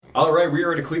All right, we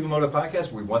are at a Cleveland Moto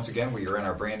podcast. We are in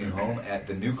our brand new home at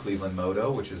the new Cleveland Moto,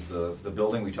 which is the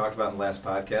building we talked about in the last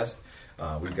podcast.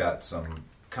 We've got some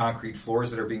concrete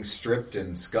floors that are being stripped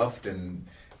and scuffed and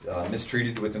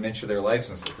mistreated with an inch of their life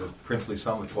since the princely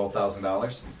sum of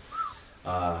 $12,000.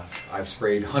 I've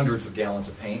sprayed hundreds of gallons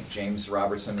of paint. James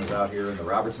Robertson was out here, and the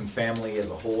Robertson family as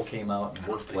a whole came out and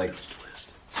worked like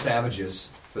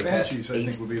savages for the Banshees, past 8 I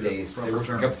think, would be days. the They were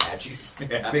term. Apaches.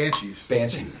 Yeah.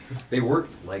 Banshees. They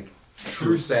worked like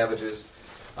true savages.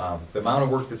 The amount of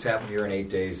work that's happened here in 8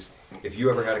 days, if you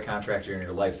ever had a contractor in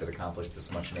your life that accomplished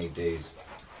this much in 8 days,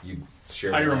 you'd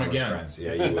share Hire it him with again. friends.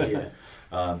 Yeah, you would.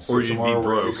 So Or you'd be tomorrow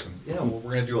we're gonna do broke.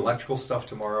 we're going to do electrical stuff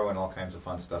tomorrow and all kinds of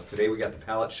fun stuff. Today we got the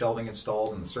pallet shelving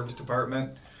installed in the service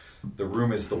department. The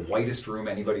room is the whitest room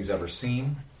anybody's ever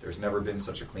seen. There's never been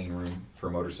such a clean room for a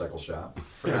motorcycle shop.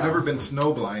 I've never been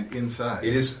snowblind inside.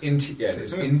 It is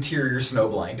interior snow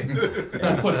blinding.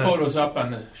 I'll put photos up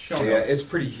on the show notes. Yeah, it's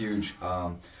pretty huge.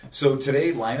 So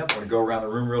today, lineup, I'm going to go around the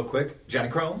room real quick. Johnny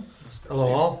Crone.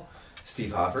 Hello, all.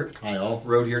 Steve Hofford. Hi, all.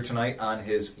 Rode here tonight on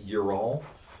his Ural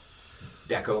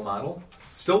Deco model.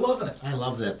 Still loving it. I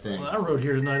love that thing. Well, I rode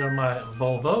here tonight on my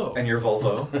Volvo. And your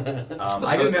Volvo.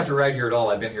 I didn't have to ride here at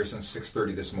all. I've been here since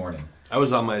 6:30 this morning. I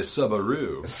was on my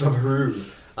Subaru.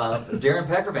 Darren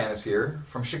Peckervan is here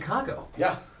from Chicago.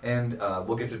 Yeah. And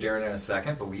we'll get to Darren in a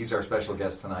second, but he's our special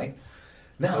guest tonight.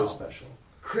 Now, So special.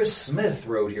 Chris Smith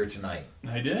rode here tonight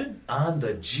I did. on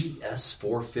the GS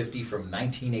 450 from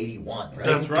 1981, right?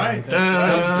 That's right. Dun,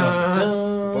 dun, The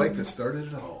dun. bike that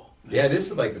started it all. Yeah, it is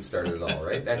the bike that started it all,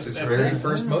 right? That's his very it.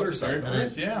 first motorcycle. Very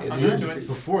first, yeah. It I'm is. into it.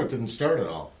 Before it didn't start at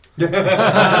all.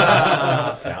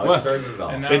 Now it started it all.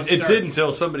 And now It starts. did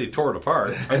until somebody tore it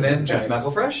apart. And then Johnny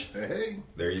McElfresh. Hey.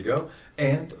 There you go.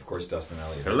 And, of course, Dustin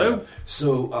Elliott. Hello.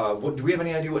 So, do we have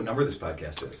any idea what number this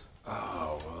podcast is?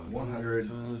 Oh, 100.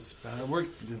 We're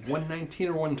 119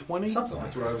 or 120? Something like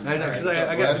That's that. what I was. I know, 'cause I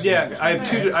Last got, one yeah, was-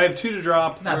 I have two to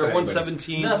drop. Not We're that at anybody's-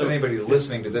 117. Not So that anybody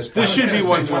listening to this point. This should be I was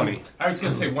gonna say 120. I was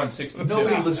going to say 162.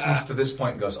 Nobody listens to this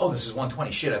point and goes, oh, this is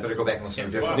 120. Shit, I better go back and listen to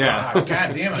a different one. Yeah. God damn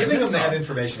it. I Giving them missed that some.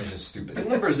 information is just The stupid.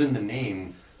 number's in the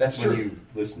name. That's when true. You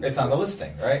listen. It's on the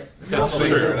listing, right? They'll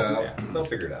figure it out. Yeah, they'll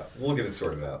figure it out. We'll get it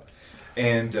sorted out.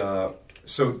 And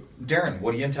so, Darren,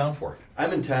 what are you in town for?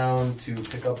 I'm in town to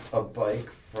pick up a bike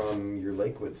from your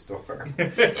Lakewood store,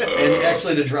 and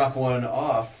actually to drop one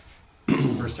off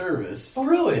for service. Oh,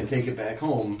 really? And take it back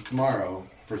home tomorrow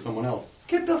for someone else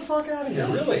Get the fuck out of here.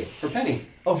 Really? for Penny.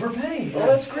 Oh, for Penny. Oh,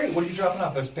 that's great. What are you dropping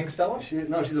off? There's Pink Stella?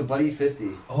 She's a Buddy 50.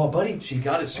 Oh, buddy. She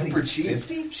got it super Buddy cheap.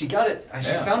 50? She got it. She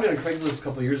Yeah. found it on Craigslist a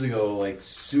couple of years ago, like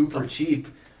super cheap.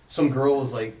 Some girl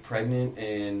was like pregnant,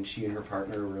 and she and her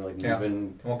partner were like Yeah.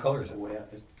 moving. What color is it? away.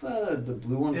 It's the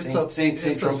blue one. It's Saint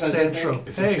a Tropez, I think. Saint-Tropez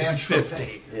It's a San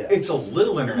 50. Yeah. It's a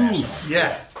little international.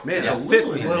 Yeah. Man, it's Yeah. a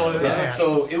 50. Little- Yeah. Yeah.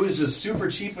 So it was just super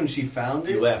cheap when she found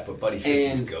it. You laugh, but buddy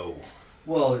 50s And- go.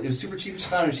 Well, it was super cheap when she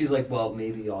found it. And she's like, well,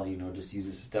 maybe I'll just use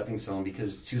this as a stepping stone,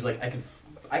 because she was like,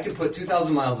 I could put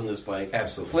 2,000 miles on this bike,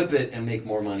 Absolutely. flip it, and make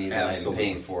more money than Absolutely.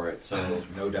 I'm paying for it. So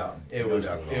No doubt. it No was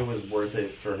doubt at all. worth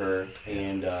it for her.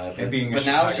 And being a but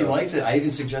now she Chicago- likes it. I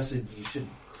even suggested you should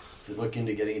look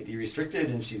into getting it de-restricted,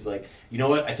 and she's like, you know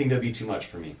what? I think that'd be too much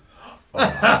for me.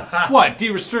 What?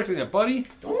 De-restricting it, buddy?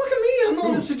 Don't look at me. I'm the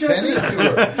one that suggested it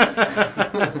to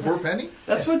her. For Penny?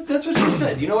 That's what she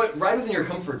said. You know what? Ride within your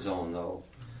comfort zone, though.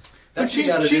 But That's what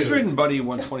you gotta she's do. ridden Buddy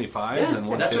 125s Yeah, and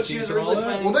 150s. that's what she was and all originally that.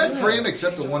 planning. Well, that frame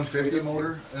accepts a 150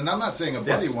 motor, and I'm not saying a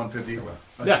Buddy Yes. 150,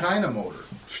 a Yeah. China motor.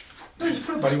 No, just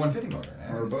put a buddy 150 motor.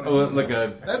 Or a Man. Buddy Oh, like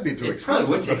a That'd be too It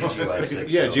probably expensive. would take a GY6.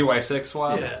 yeah though. GY6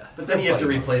 swap. Yeah. But then you have to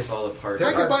replace all the parts.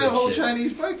 I could buy a whole Shit.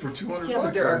 Chinese bike for 200 Yeah, bucks.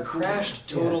 but there are I'd- crashed,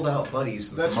 totaled out buddies.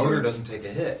 That That's the motor true. doesn't take a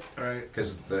hit. Right.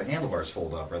 Because the handlebars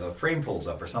fold up, or the frame folds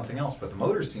up, or something else. But the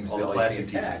motor seems All to the always be plastic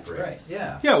pieces intact. break. Right?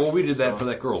 Yeah. Yeah, well, we did that So- for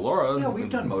that girl Laura. Yeah,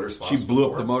 we've done motor swaps She blew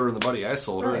up before. the motor in the Buddy I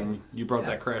sold her, Right. and you brought Yeah.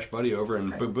 that crash Buddy over,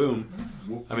 and boom, boom.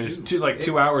 Whoop I mean, it's de-doo.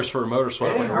 2 hours for a motor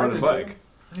swap Yeah, on a hard running to bike.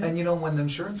 And you know, when the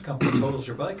insurance company totals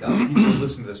your bike out, people who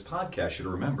listen to this podcast should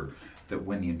remember that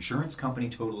when the insurance company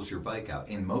totals your bike out,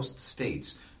 in most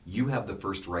states, you have the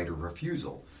first right of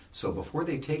refusal. So before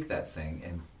they take that thing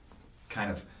and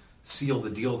kind of seal the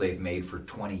deal they've made for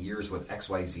 20 years with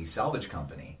XYZ Salvage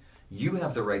Company, you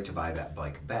have the right to buy that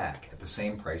bike back at the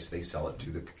same price they sell it to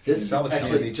the This salvage actually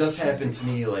company. just happened to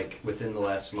me like within the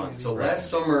last month. So last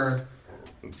summer,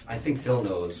 I think Phil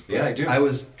knows. but Yeah, I do. I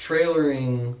was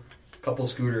trailering a couple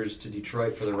scooters to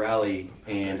Detroit for the rally,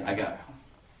 and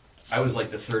I was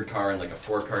like the third car in like a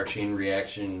 4-car chain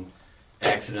reaction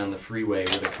accident on the freeway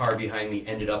where the car behind me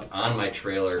ended up on my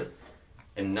trailer,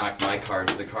 and knock my car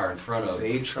into the car in front of.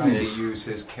 They tried to use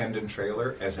his Camden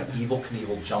trailer as an Evil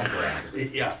Knievel jump ramp.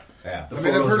 Yeah. Yeah. I mean,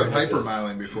 I've heard of Ridiculous.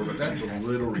 hypermiling before, but that's a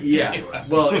little Yeah. ridiculous.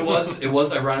 Well, it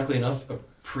was ironically enough a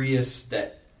Prius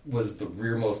that was the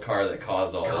rearmost car that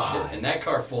caused all this shit. And that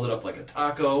car folded up like a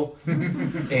taco.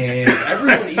 And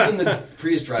everyone, even the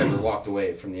Prius driver, walked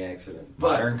away from the accident.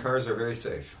 But Modern cars are very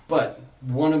safe. But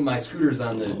one of my scooters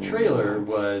on the trailer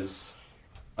was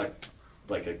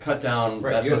like a cut down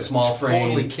Right, Vespa you had a small frame,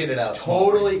 totally kitted out small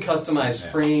totally customized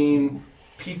Yeah. frame.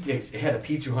 It had a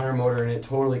P200 motor in it,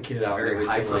 totally kitted out. Very and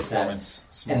high everything like that. performance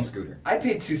small And scooter. I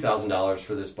paid $2,000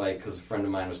 for this bike because a friend of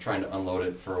mine was trying to unload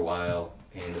it for a while,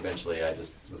 and eventually I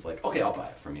just was like, okay, I'll buy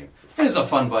it from you. And it's a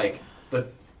fun bike,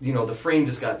 but the frame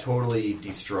just got totally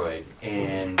destroyed,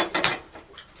 and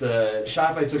the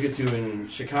shop I took it to in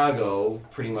Chicago,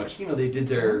 pretty much, they did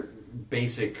their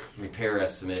basic repair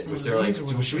estimate, which they're like,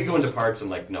 should we go into parts? I'm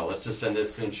like, no, let's just send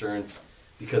this to insurance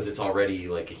because it's already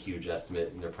like a huge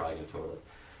estimate, and they're probably going to total it.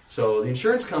 So the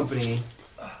insurance company,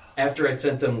 after I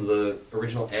sent them the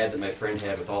original ad that my friend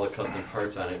had with all the custom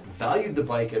parts on it, valued the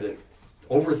bike at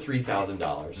over $3,000,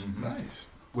 Nice.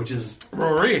 which is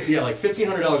Rory. yeah, like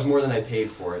 $1,500 more than I paid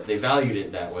for it. They valued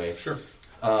it that way. Sure.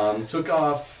 Took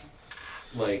off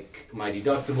like my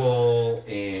deductible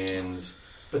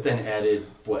but then added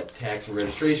what tax and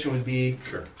registration would be.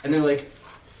 Sure. And they're like,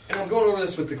 and I'm going over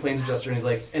this with the claims adjuster, and he's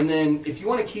like, and then if you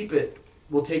want to keep it,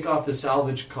 we'll take off the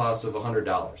salvage cost of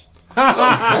 $100. And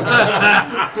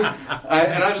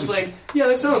I was just like, yeah,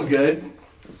 that sounds good.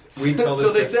 We tell So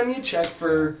this they to- sent me a check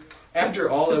for, after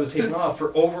all that was taken off,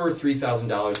 for over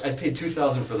 $3,000. I paid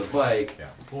 $2,000 for the bike. Yeah.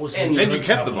 What was And- the And you insurance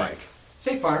kept the company? bike.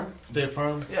 State Farm. State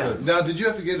Farm? Yeah. Now, did you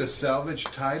have to get a salvage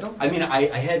title? I mean, I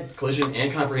had collision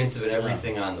and comprehensive and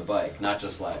everything on the bike, not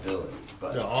just liability.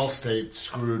 But The Allstate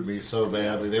screwed me so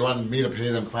badly. They wanted me to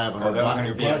pay them $500 Oh, that was on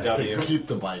your bucks to BMW. keep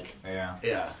the bike. Yeah.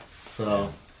 yeah.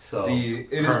 So So It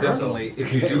is definitely,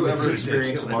 if you do ever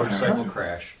experience a motorcycle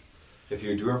crash, and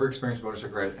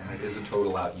it is a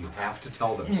total out, you have to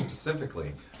tell them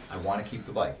specifically, I want to keep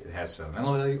the bike. It has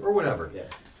sentimental value or whatever. yeah.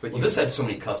 But Well, this had so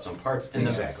many custom parts. And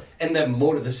Exactly. And that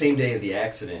motor, the same day of the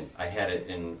accident, I had it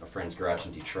in a friend's garage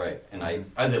in Detroit, and I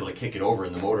was able to kick it over,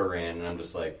 and the motor ran, and I'm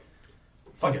just like,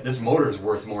 fuck it, this motor is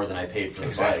worth more than I paid for the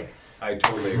Exactly. bike. I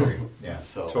totally agree. Yeah,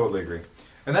 So- totally agree.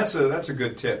 And that's a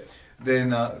good tip.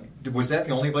 Then, was that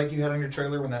the only bike you had on your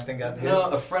trailer when that thing got hit? No,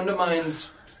 a friend of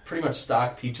mine's pretty much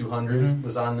stock P200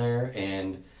 was on there,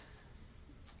 and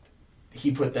he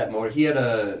put that motor. He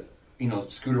had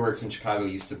Scooter Works in Chicago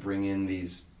used to bring in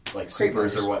these like Crate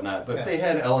Supers motors. or whatnot, but Yeah. they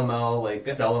had LML like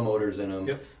Yep. Stella motors in them,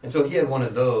 Yep. and so he had one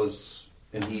of those,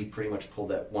 and he pretty much pulled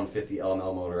that 150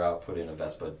 LML motor out, put in a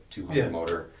Vespa 200 Yeah.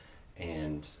 motor,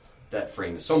 and that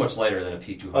frame is so much lighter than a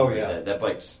P200 Oh, yeah. that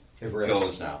bike It rips.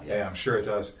 goes now. Yeah, I'm sure it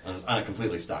does. On a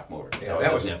completely stock motor. Yeah, so it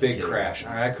that was doesn't a have to big get it. crash.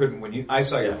 I couldn't. When I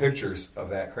saw your Yeah. pictures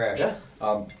of that crash, Yeah.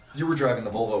 you were driving the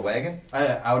Volvo wagon.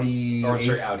 Audi, Oh,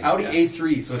 sorry, Audi, yeah.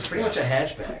 A3, so it's pretty much a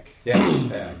hatchback. Yeah,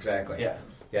 yeah, exactly. Yeah.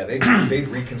 Yeah, they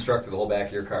reconstructed the whole back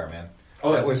of your car, man.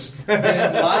 Oh, that was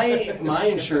my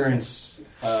insurance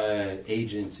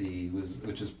agency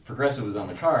which is Progressive, was on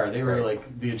the car. They were Right.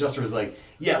 like, the adjuster was like,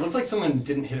 yeah, it looked like someone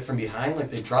didn't hit it from behind, like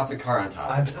they dropped the car on top.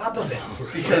 on top of it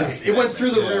Because it went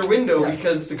through the Yeah. rear window Yeah.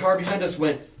 because the car behind us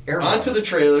went Airborne. onto the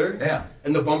trailer, Yeah,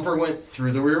 and the bumper went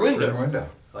through the rear through window. the window.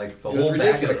 Like the It was whole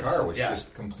back of the ridiculous. car was Yeah.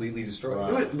 just completely destroyed.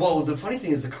 Wow. Well, the funny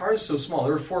thing is the car is so small.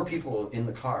 There were 4 people in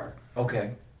the car.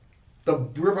 Okay. The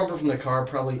rear bumper from the car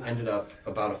probably ended up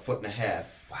about 1.5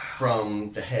 feet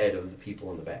from the head of the people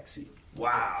in the back seat.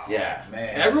 Wow. Yeah,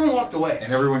 man. Everyone walked away.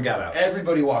 And everyone got out.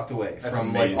 Everybody walked away That's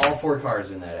from amazing. like all 4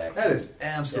 cars in that accident. That is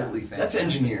absolutely Yeah. fantastic.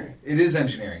 That's engineering. It is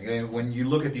engineering. And when you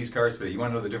look at these cars today, you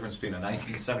want to know the difference between a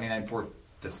 1979 Ford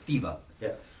Festiva Yeah.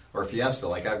 or a Fiesta,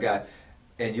 like I've got,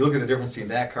 and you look at the difference between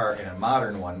that car and a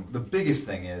modern one. The biggest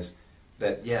thing is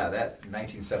that that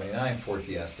 1979 Ford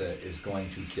Fiesta is going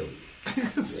to kill you.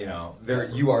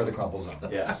 You are the crumple zone.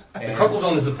 Yeah. The And- crumple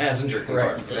zone is the passenger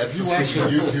compartment. if the you watch sweet the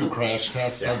spot. YouTube crash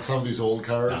tests on some of these old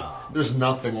cars, there's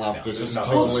nothing left. No, It's there's just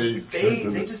nothing. totally.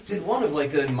 They just did one of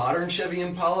like a modern Chevy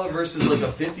Impala versus like a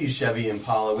 50s Chevy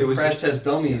Impala with It was- crash test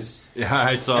dummies. Yeah,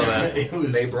 I saw that. It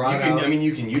was. They brought you can, out- I mean,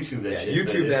 you can YouTube that Yeah, shit.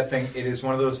 YouTube but that it's- thing. It is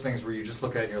one of those things where you just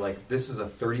look at it and you're like, this is a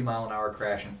 30-mile-an-hour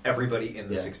crash, and everybody in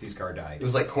the Yeah. 60s car died. It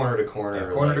was like corner to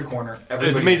corner. corner like- to corner. It's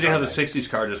everybody amazing how died. the 60s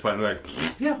car just went like,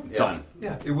 Yeah, Yeah. done.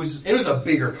 yeah. It was It was a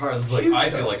bigger car. It was like, Huge I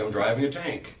car. feel like I'm driving a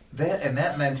tank.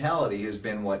 that mentality has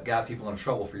been what got people in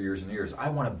trouble for years and years. I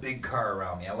want a big car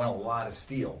around me. I want a lot of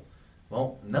steel.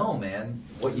 Well, no, man.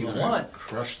 What you want?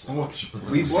 Crush some. What's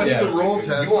We've the roll you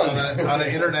test want- on an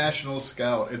International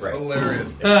Scout? It's Right.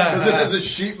 hilarious because it has a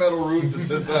sheet metal roof that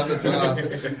sits on the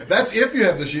top. That's if you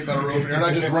have the sheet metal roof and you're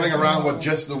not just running around with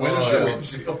just the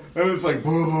windshield. And it's like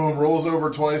boom, boom, rolls over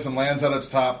twice and lands on its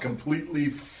top completely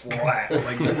flat.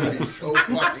 Like you would be so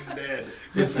fucking dead.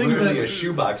 It's thing literally that- a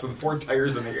shoebox with 4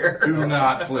 tires in the air. Do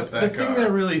not flip The that thing car.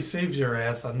 that really saves your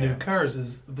ass on new cars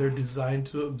is they're designed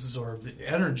to absorb the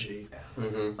energy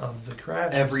of the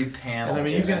crash. Every panel. And I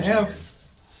mean, you is can engineered. have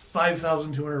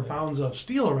 5,200 pounds of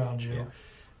steel around you. Yeah.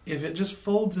 If it just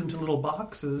folds into little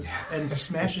boxes and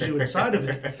smashes you inside of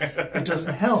it, it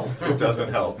doesn't help. It doesn't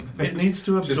help. It needs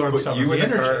to Just absorb put some you of the in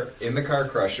the energy. car in the car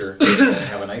crusher. And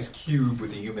have a nice cube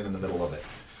with a human in the middle of it.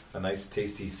 A nice,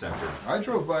 tasty center. I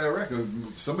drove by a wreck.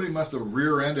 Somebody must have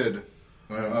rear-ended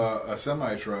a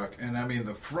semi truck, and I mean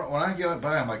the front. When I got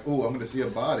by, I'm like, "Oh, I'm going to see a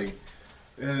body,"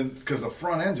 and because the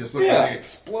front end just looked Yeah. like it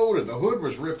exploded. The hood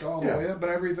was ripped all the Yeah. way up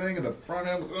and everything, and the front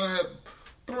end was.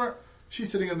 She's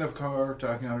sitting in the car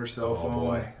talking on her cell Oh phone.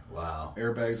 boy! Wow.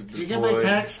 Airbags. Did you get my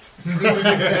text?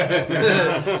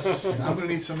 I'm going to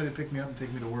need somebody to pick me up and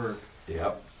take me to work.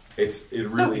 Yep. It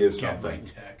really is Get my something.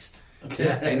 text.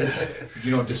 Yeah,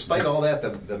 and despite all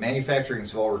that, the manufacturing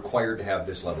is all required to have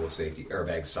this level of safety: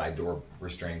 airbags, side door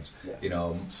restraints.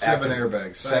 Yeah. 7 active-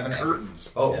 airbags, side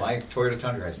curtains. Oh, Yeah. my Toyota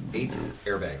Tundra has 8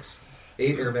 airbags,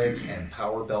 8 airbags and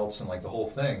power belts and like the whole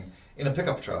thing in a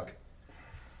pickup truck,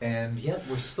 and yet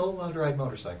we're still allowed to ride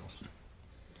motorcycles.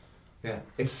 Yeah,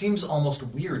 it seems almost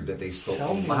weird that they still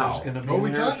Tell me allow. there's going to be Oh, we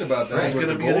an talked about that Right. with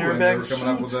Gonna the be an Goldwing. They airbag were coming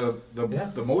up with suit.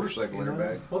 Yeah. the motorcycle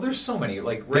airbag. Well, there's so many.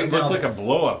 Like They right look now, like a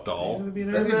blow-up There's doll. gonna be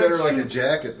an That'd be airbag better like a suit.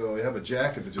 jacket, though. You have a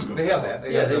jacket that just goes. they have that.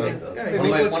 Yeah, they have make that. those. Yeah, one, they of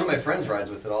make my, what- one of my friends rides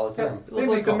with it all the time. They Look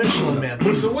like make the all- Michelin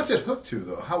Man. So what's it hooked to,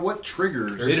 though? What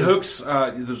triggers? It hooks.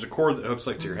 There's a cord that hooks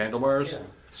like to your handlebars, Yeah.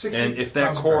 60 and if that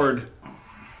pounds of cord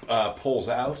pulls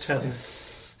out,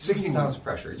 60 pounds of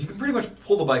pressure. You can pretty much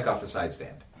pull the bike off the side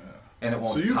stand, and it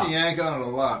won't. So you pop. can yank on it a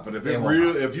lot, but if It it won't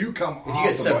really, if you come you off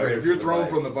get the bike, separated if you're from the thrown bike.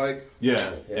 from the bike,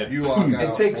 yeah, Yeah. you lock out.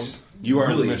 It takes. you are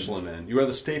really, the Michelin Man. You are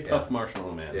the Stay Puft Yeah.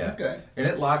 Marshmallow Man. Yeah. Okay. And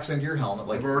it locks into your helmet.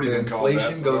 Like I've already the been called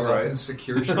inflation that, but goes all up right. and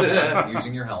secures your neck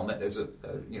using your helmet as a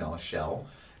shell,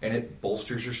 and it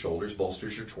bolsters your shoulders,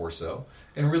 bolsters your torso,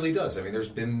 and really does. I mean, there's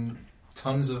been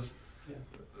tons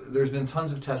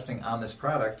of testing on this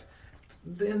product.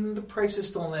 Then the price is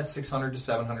still in that $600 to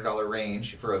 $700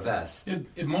 range for a vest.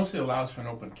 It mostly allows for an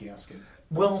open casket.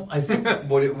 Well, I think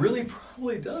what it really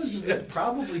probably does is it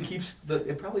probably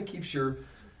keeps your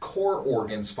core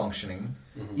organs functioning,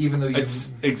 even though you.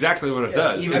 It's exactly what it Yeah,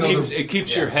 does. even It though keeps, the- it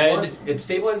keeps yeah. your head. It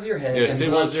stabilizes your head, Yeah, and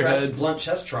stabilizes your head. blunt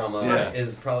chest trauma Yeah.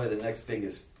 is probably the next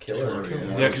biggest killer.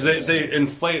 Yeah, because they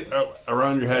inflate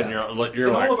around your head, and you're and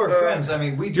like all of our friends, I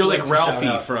mean, we do you're like to shout Ralphie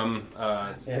out- from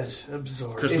It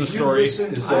absorbs. Christmas If you Story. listen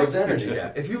to Absorbs energy.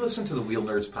 Yeah, if you listen to the Wheel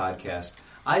Nerds podcast,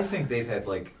 I think they've had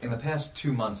like in the past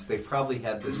 2 months they've probably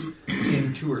had this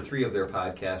in 2 or 3 of their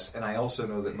podcasts, and I also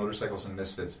know that Motorcycles and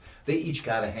Misfits they each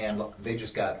got a hand.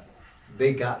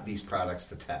 They got these products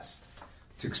to test,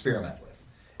 to experiment with,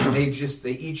 and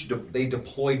they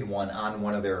deployed one on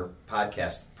one of their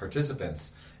podcast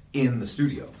participants in the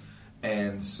studio,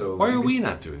 and so Why are we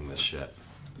not doing this shit?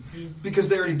 Because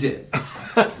they already did,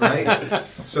 right?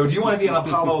 So, do you want to be on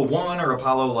Apollo 1 or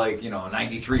Apollo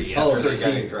 93? Apollo after they got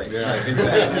 13. it? Right, Yeah. right,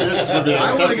 exactly. This would be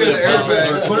I want to get an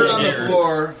airbag, put it on the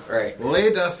floor, Right.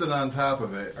 lay Dustin on top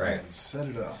of it, Right. and set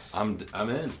it up. I'm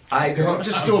in. I don't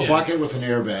Just do a bucket with an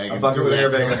airbag. a and bucket do with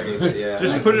an that airbag to it. underneath it. Yeah,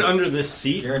 Just put it under this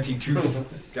seat, Guaranteed two.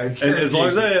 and as long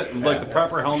as I have, like the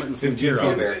proper helmet and some 15 gear feet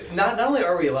on. bear. Not only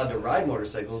are we allowed to ride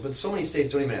motorcycles, but so many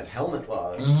states don't even have helmet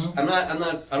laws. Mm-hmm. I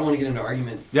don't want to get into an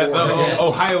argument. Yeah, for or against.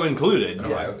 Ohio included.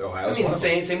 Ohio's I one mean, of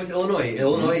them. same with Illinois.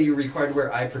 Illinois, you're required to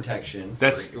wear eye protection.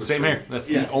 That's It was same free. here. That's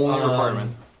Yeah, the only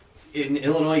requirement. In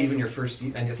Illinois, even your first,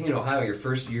 and I think in Ohio, your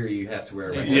first year you have to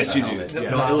wear a Yes, you do. helmet. Yeah.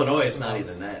 No, Illinois, it's not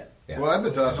even that. Yeah. Well, I've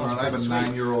been tossing around. I have a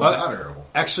 9-year-old Uh, daughter.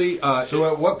 Actually, So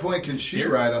at what point can she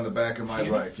ride on the back of my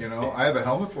bike? You know, I have a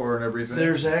helmet for her and everything.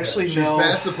 There's actually She's no.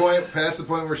 past the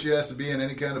point where she has to be in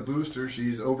any kind of booster.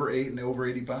 She's over 8 and over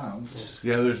 80 pounds.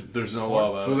 yeah, there's no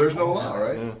law about So it. there's no law,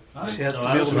 right? She has to be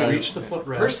able to reach the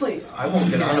footrest. Personally, I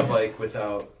won't get on a bike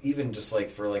without, even just like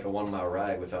for like a 1 mile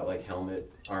ride, without like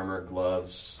helmet, armor,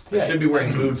 gloves. Yeah. I should be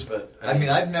wearing boots, but I mean,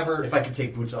 I've never. if I could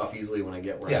take boots off easily when I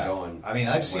get where I'm going. I mean,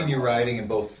 I've seen you riding in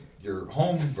both your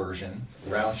home version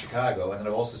around Chicago, and then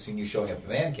I've also seen you showing up at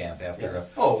Van Camp after a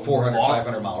Oh, 400, long-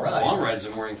 500-mile ride. Long rides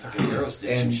are wearing fucking Euro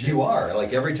Stitch And shit. you are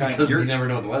like every time because you're you never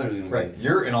know what the weather's going to be. right.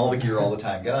 You're an all the gear all the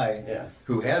time guy Yeah.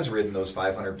 who has ridden those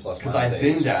 500 plus Because mile I've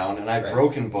days. been down and I've Right.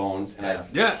 broken bones and I've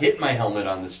Yeah. hit my helmet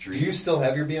on the street. Do you still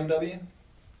have your BMW?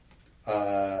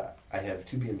 I have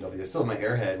 2 BMWs. I still have my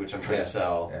Airhead, which I'm trying to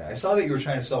sell. Yeah, I saw that you were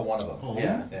trying to sell one of them.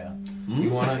 Yeah. Yeah. You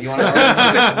wanna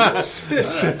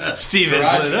Steve is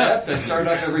garage lit up. kept? I start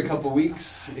up every couple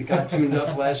weeks. It got tuned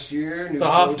up last year. New The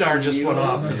Huff floats Dar and just went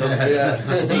needles. off. Yeah.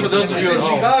 For those of It's you in at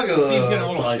home, Chicago. Steve's getting a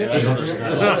little I stiffy. know this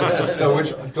guy. So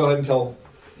which? Go ahead and tell.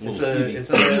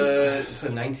 It's a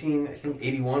 19, I think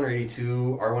 81 or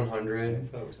 82 R100.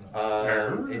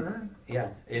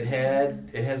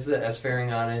 It has the S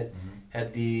fairing on it.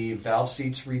 Had the valve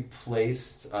seats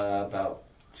replaced about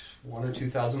 1,000 or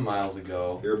 2,000 miles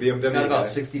ago. You're a BMW It's got about guy.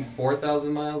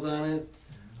 64,000 miles on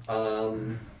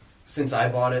it. Since I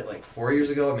bought it like 4 years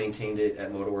ago, I maintained it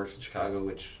at Motorworks in Chicago,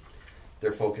 which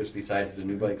their focus, besides the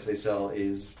new bikes they sell,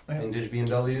 is vintage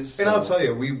BMWs. And I'll tell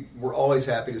you, we were always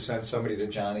happy to send somebody to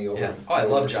Johnny over. Yeah. Oh, I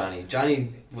love Johnny.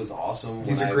 Johnny was awesome.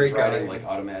 He's when a I great was riding, guy. like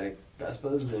automatic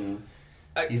Vespas, and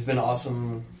I- he's been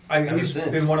awesome. Ever He's since.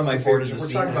 been one of my Supported favorites. the We're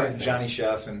scene talking and about everything. Johnny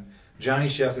Chef, and Johnny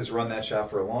Chef has run that shop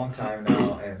for a long time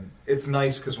now, and it's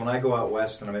nice because when I go out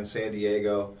west and I'm in San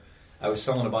Diego, I was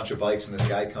selling a bunch of bikes, and this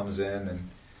guy comes in and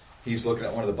he's looking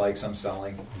at one of the bikes I'm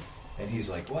selling, and he's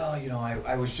like, "Well, you know,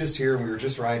 I was just here, and we were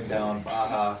just riding down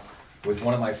Baja with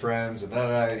one of my friends, and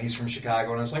and he's from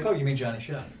Chicago," and I was like, "Oh, you mean Johnny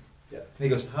Chef?" Yeah. And he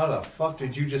goes, "How the fuck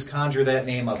did you just conjure that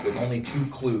name up with only 2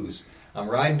 clues? I'm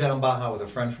riding down Baja with a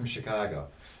friend from Chicago."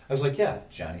 I was like, "Yeah,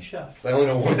 Johnny Chef." 'Cause I only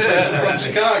know one person from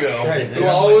Chicago Right. who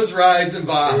always rides in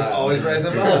Baja. Always rides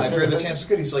on Baja. I figured the chance is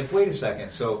good. He's like, "Wait a second."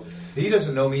 So he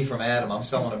doesn't know me from Adam. I'm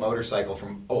selling a motorcycle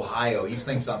from Ohio. He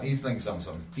thinks I'm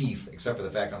some thief, except for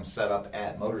the fact I'm set up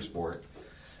at Motorsport.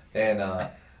 And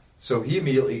so he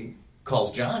immediately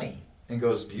calls Johnny and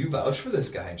goes, "Do you vouch for this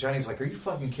guy?" And Johnny's like, "Are you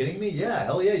fucking kidding me? Yeah,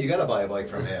 hell yeah, you got to buy a bike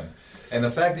from him." And the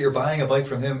fact that you're buying a bike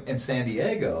from him in San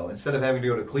Diego instead of having to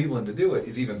go to Cleveland to do it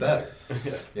is even better.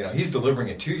 You know, he's delivering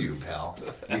it to you, pal.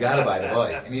 You got to buy the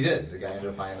bike, and he did. The guy ended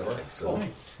up buying the bike. So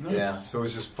Nice. yeah, so it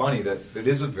was just funny that it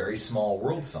is a very small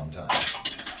world sometimes.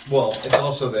 Well, it's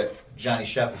also that Johnny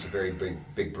Chef is a very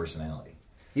big personality.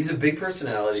 He's a big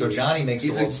personality. So Johnny makes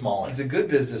he's the world smaller. He's a good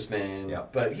businessman, Yeah.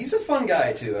 but he's a fun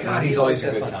guy too. I God, mean, he's he always likes a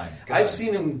to good have fun. time. God. I've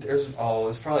seen him. It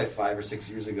was probably 5 or 6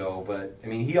 years ago, but I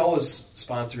mean, he always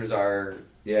sponsors our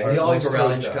Yeah, our he always local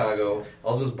rally in throws down. Chicago.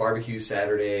 Also, does barbecue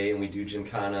Saturday, and we do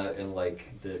Gymkhana in like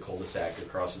the cul-de-sac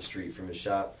across the street from his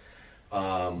shop.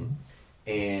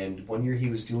 And one year he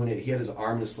was doing it. He had his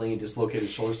arm in a sling, he dislocated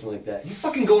his shoulder, something like that. He's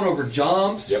fucking going over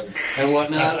jumps Yep. and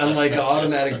whatnot on like an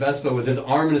automatic Vespa with his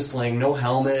arm in a sling, no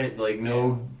helmet, like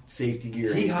no safety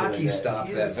gear. or He anything like hockey stopped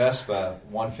that He's- Vespa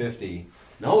 150.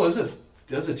 No, it was a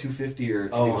 250 or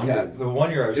 300. Oh, God. The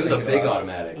one year I was It was a thinking big about,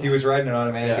 automatic. He was riding an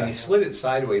automatic, Yeah. and he slid it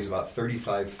sideways about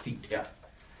 35 feet. Yeah.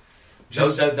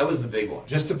 Just, that was the big one.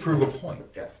 just to prove a point.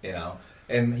 Yeah. You know?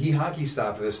 And he hockey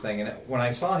stopped this thing, and when I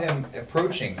saw him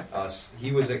approaching us,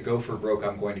 he was at "Go for broke,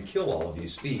 I'm going to kill all of you"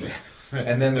 speed.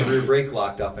 And then the rear brake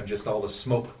locked up, and just all the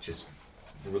smoke just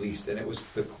released, and it was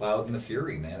the cloud and the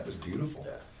fury, man. It was beautiful.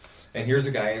 Yeah. And here's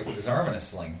a guy with his arm in a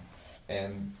sling,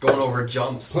 and Going over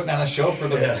jumps. putting on a show for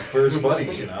Yeah. for his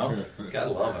buddies. You know,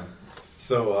 gotta love him.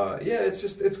 So yeah,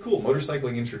 it's cool.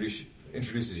 Motorcycling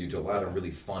introduces you to a lot of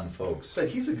really fun folks. But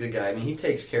he's a good guy. I mean, he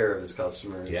takes care of his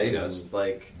customers. Yeah, he And, does.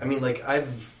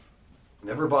 I've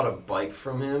never bought a bike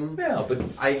from him. Yeah, but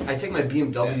I take my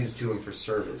BMWs to him for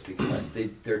service because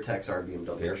their techs are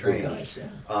BMW they're good trained. guys. Yeah,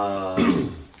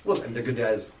 Well, they're good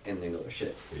guys and they know their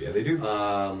shit. yeah, they do.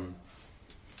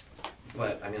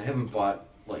 But I mean, I haven't bought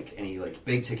like any like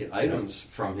big ticket items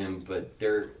from him. But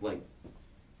they're like,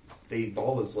 they've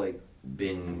always like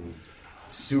been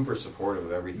super supportive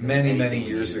of everything. Many anything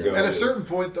years needed. ago. At a certain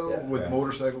point, though, Yeah. with Yeah.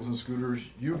 motorcycles and scooters,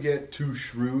 you get too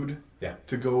shrewd Yeah.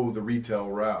 to go the retail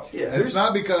route. Yeah. And it's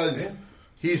not because Yeah.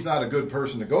 he's not a good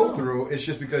person to go through. It's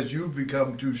just because you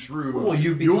become too shrewd. Well,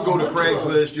 you'll go to become-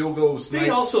 Craigslist. You'll go They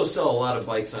snipe. also sell a lot of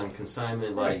bikes on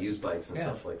consignment, a lot Right. of used bikes and Yeah.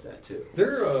 stuff like that too.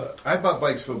 They're I bought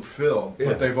bikes for Phil, Yeah.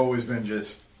 but they've always been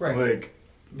just Right. like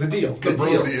the deal. the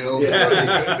bro deals.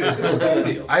 It's the bro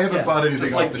deals. I haven't Yeah. bought anything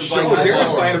Just off like the the show. bike I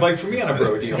Darren's bought. buying a bike for me on a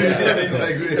bro deal. Yeah.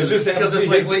 It just happens Because to it's be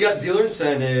like his, we got dealer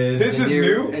incentives. his is you're-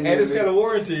 new and you're- it's got a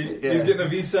warranty. Yeah. He's getting a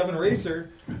V7 Racer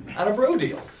on a bro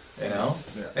deal. You know,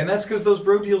 Yeah. and that's because those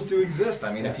bro deals do exist.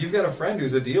 I mean, if you've got a friend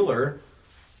who's a dealer,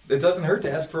 it doesn't hurt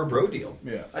to ask for a bro deal.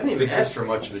 Yeah. I didn't even Because- ask for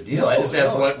much of a deal. I just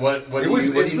asked No. what do It's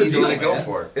you the need to deal, let it go man.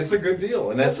 for. It's a good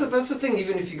deal, and That's the thing.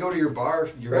 Even if you go to your bar,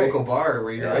 your Right. local bar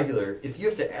where you're Yeah. regular, if you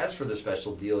have to ask for the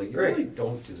special deal, you Right. really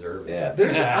don't deserve it.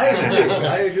 yeah. I agree.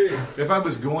 I agree. If I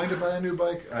was going to buy a new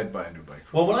bike, I'd buy a new bike.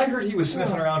 Well, when I heard he was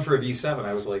sniffing around for a V7,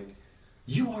 I was like,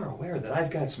 you are aware that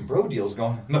I've got some bro deals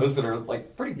going on, those that are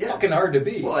like pretty Yeah. fucking hard to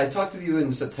beat. Well, I talked to you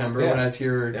in September Yeah. when I was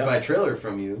here to Yeah. buy a trailer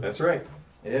from you. That's right.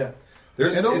 Yeah.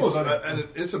 There's And it's almost, funny. and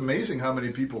it's amazing how many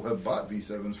people have bought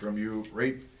V7s from you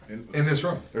right in this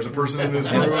room. There's a person in this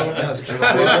room. Yes.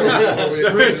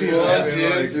 One,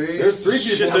 two, three. There's 3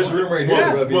 people in this room right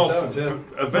here who have Well, V7s.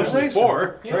 Yeah. eventually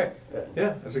 4. Right.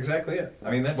 Yeah, that's exactly it.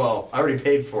 I mean, that's Well, I already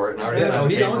paid for it and I already Yeah, signed no,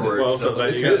 the he owns it. paperwork. Well, so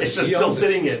it's you got- his. it's just He still owns it.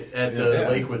 sitting at the Yeah.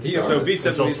 Lakewood He store. owns So it. V7,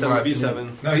 Until tomorrow V7,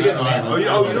 afternoon. V7. No, he doesn't have Oh, it. you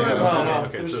don't have No, it? no.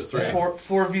 Okay, so There's 3.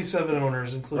 four V7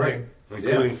 owners, including.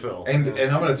 Including Yeah. Phil. And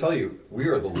I'm going to tell you, we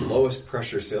are the lowest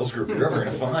pressure sales group you're ever going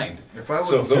to find. If I was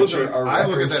So if those pitching, are our I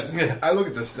look at records. that. I look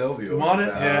at the Stelvio. You want it?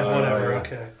 down. Yeah, whatever. yeah.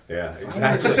 Okay. Yeah, If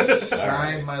I were to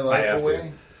sign my I life have to.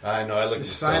 away. I know. I look at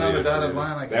Just the sign on the Stelvio, dotted too.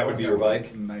 line. I That would be your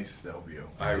bike. Nice Stelvio.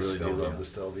 I really do Stelvio. love the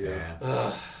Stelvio.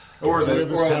 Yeah. Or So we the had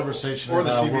this or, conversation or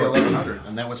the about work, CB1100.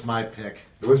 and that was my pick.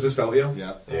 Was the Stelvio?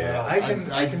 Yeah. Yeah. I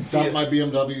can see dump it. my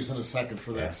BMWs in a second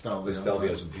for Yeah. that Stelvio. The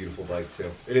Stelvio is a beautiful bike too.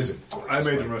 It is a gorgeous I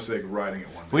made the bike. mistake of riding it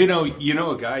one day. Well, you know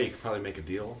a guy you could probably make a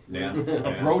deal. Yeah.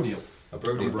 A bro deal. A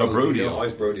bro deal. A bro deal.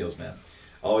 Always bro deals, man.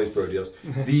 Always bro deals.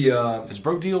 The Is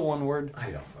bro deal one word? I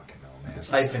don't fucking know, man.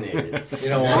 Hyphenated. You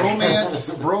know what?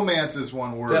 Bromance is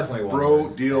one word. Definitely one Bro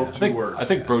word. deal, Yeah. 2 words. I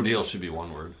think bro deal should be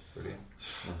one word. Bro deal.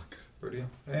 Bro deal.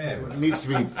 Anyway. It needs to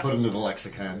be put into the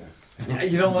lexicon.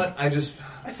 You know what? I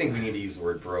think we need to use the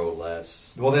word bro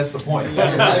less. well, that's the point.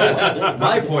 That's my point.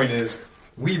 My point is,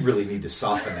 we really need to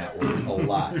soften that word a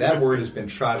lot. That word has been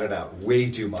trotted out way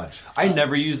too much. I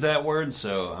never use that word,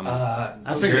 so I'm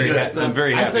I think I'm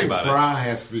very I happy think about it. bra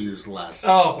has to be used less.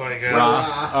 Oh my god.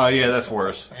 Bra. Oh yeah, that's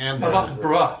worse. And How about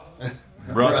bruh?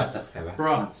 Bra.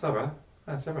 Bruh. What's up, bro?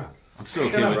 What's up, bro? I'm still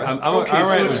It's okay kinda with. right. I'm Okay, all so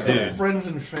right it's with the dude. friends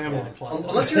and family plan.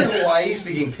 Unless you're in Hawaii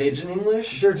speaking pidgin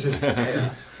English. They're just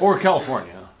yeah. Or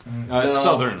California. No.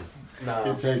 Southern. you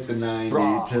No. take the 90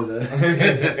 Bra. to the.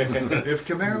 If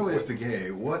Camaro is the gay,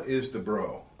 what is the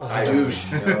bro? I Douche.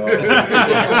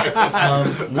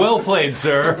 Well played,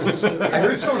 sir. I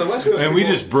heard some of the West Coast And we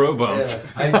people- just bro bumped.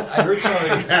 Yeah. I heard some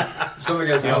of the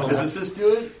guys How call them physicists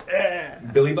do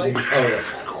it? Billy bikes. Oh yeah.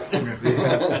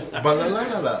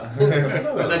 Ba-la-la-la-la.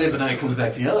 But then it comes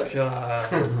back to yuck.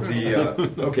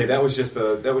 Okay, that was just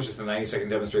a 90-second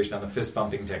demonstration on the fist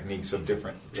bumping techniques of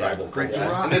different tribal Break the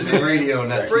cultures. rock. And this is radio,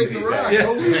 not Break TV. the rock.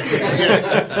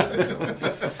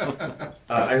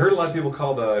 I heard a lot of people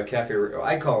call the cafe.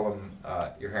 I call them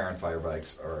your hair and fire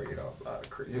bikes, or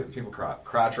people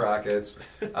crotch rockets.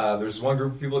 There's one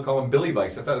group of people that call them Billy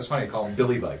bikes. I thought it was funny to call them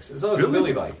Billy bikes. It's always a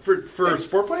Billy bike For Yes,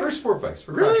 sport bikes? For sport bikes.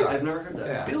 For Really? crotch I've rockets. never heard that.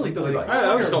 Yeah, Billy Billy bike. bikes. I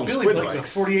always call them Billy squid like a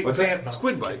bikes. 48 What's that? cant mount.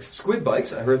 Squid bikes. Squid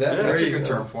bikes. I heard that. Yeah, That's there a you good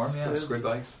go. term for them. Yeah, Squids. squid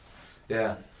bikes.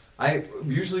 Yeah. I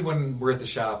usually when we're at the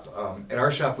shop, at our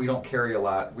shop we don't carry a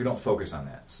lot. We don't focus on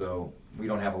that, so we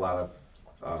don't have a lot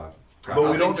of.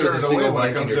 But we don't turn it away when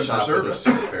it comes in for service.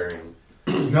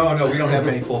 No, we don't have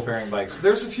any full fairing bikes.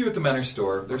 There's a few at the Menor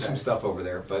store. There's some stuff over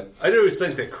there, but I'd always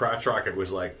think that crotch rocket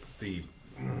was like the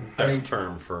best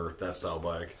term for that style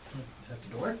bike.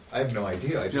 I have no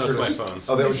idea. I just No, it's heard my it- phone.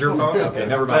 Oh, that was your phone? Okay,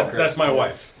 never mind. Chris. That's my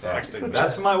wife. Yeah. Texting.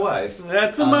 That's my wife.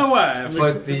 That's my wife.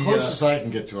 But The the closest I can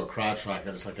get to a crotch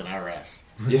rocket is like an RS.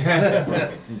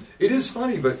 yeah, it is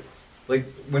funny, but like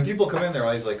when people come in, they're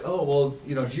always like, "Oh, well,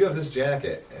 do you have this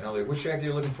jacket?" And I'm like, "Which jacket are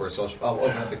you looking for?" So I'll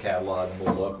open up the catalog and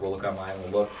we'll look. We'll look online.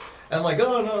 We'll look. And I'm like,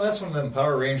 "Oh no, that's one of them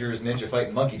Power Rangers Ninja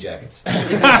Fighting Monkey jackets."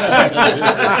 And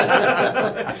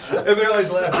they're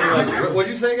always laughing. They're like,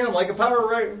 "What'd you say again?" I'm like, "A Power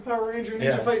Ranger Ninja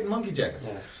Yeah. Fighting Monkey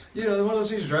jackets." Yeah. One of those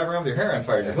things you drive around with your hair on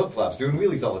fire and your flip flops, doing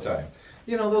wheelies all the time.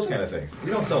 Those kind of things.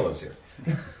 We don't sell those here.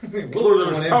 We'll order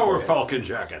those Power Falcon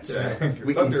jackets.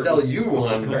 We can Thunder- sell you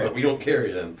one, Right. but we don't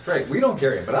carry them. Right, we don't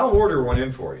carry them, but I'll order one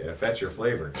in for you if that's your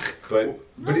flavor. But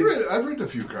I've ridden a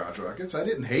few crotch rockets. I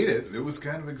didn't hate it. It was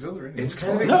kind of exhilarating. it's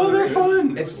kind of No, they're exhilarating.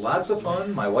 fun. It's lots of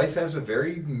fun. My wife has a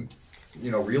very,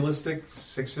 realistic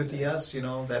 650S.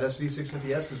 That SV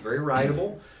 650S is very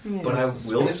rideable. But I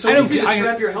will. And it's so I don't easy to think-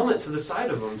 strap your helmet to the side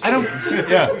of them. I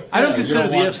don't consider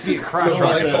the SV a crotch So my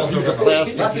rocket. falls Piece of over.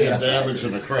 plastic Left can hand side. damage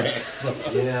in a crash. So.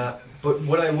 Yeah, But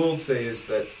what I will say is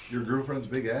that Your girlfriend's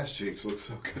big ass cheeks look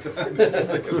so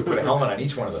good. put a helmet on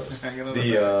each one of those. Hanging on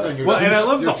The Well, and I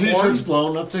love your the horn. t-shirt's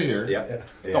blown up to here.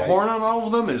 The horn on all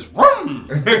of them is rum.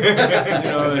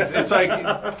 It's like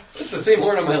It's the same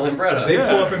horn on my Lambretta. They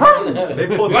pull up and they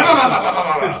pull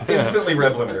up. It's instantly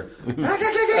rev limiter.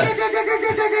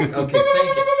 Okay,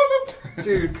 thank you.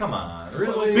 Dude, come on,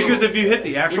 really? because if you hit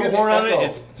the actual horn on it,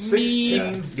 it's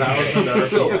 16,000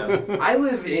 So RPM. I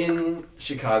live in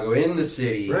Chicago, in the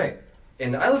city. Right.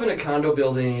 And I live in a condo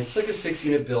building. It's like a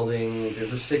 6-unit building.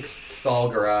 There's a 6-stall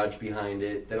garage behind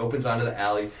it that opens onto the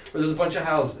alley where there's a bunch of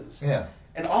houses. Yeah.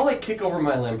 And all I kick over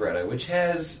my Lambretta, which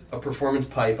has a performance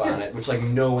pipe on it, which with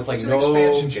no It's an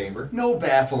expansion chamber. no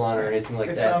baffle on it or anything like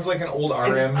It that. sounds like an old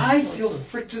RM. And I feel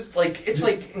just like it's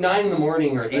like 9 in the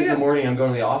morning or 8 in the morning. I'm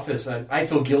going to the office. And I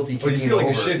feel guilty. Well, you kicking feel it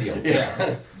like a over. shitheel.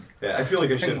 Yeah. Yeah, I feel like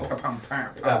a shithole.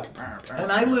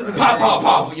 And I live in Pop, pop,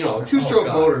 pop. You know, 2-stroke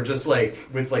God. motor, just like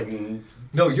with like.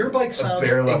 No, your bike sounds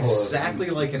bare level of- exactly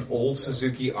like an old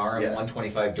Suzuki RM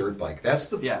 125 dirt bike. That's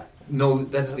the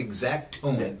that's the exact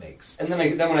tone it makes. And then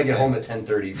when I get home at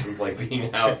 10:30 from like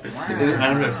being out, and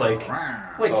I'm just like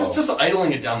just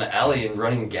idling it down the alley and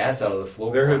running gas out of the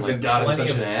floor. There have I'm like, been God, I'm plenty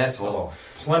such of an asshole.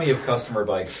 plenty of customer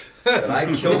bikes that I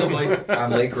killed a bike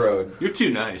on Lake Road. You're too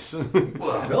nice.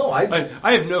 No, I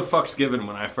have no fucks given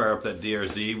when I fire up that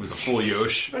DRZ with a full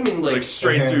yosh. I mean, like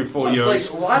straight through full yosh.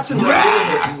 Like lots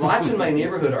in my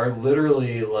neighborhood are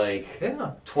literally like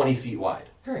 20 feet wide.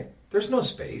 Right. There's no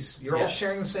space. You're all Yeah.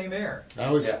 sharing the same air.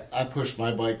 I pushed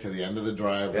my bike to the end of the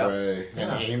driveway and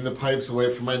Yeah. aimed the pipes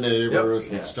away from my neighbors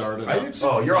and started I up. did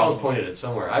Oh, you're always pointed at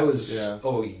somewhere. I was Yeah.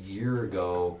 a year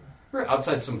ago. We were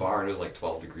outside some bar and it was like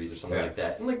 12 degrees or something Yeah. like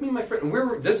that. And like me and my friend, and we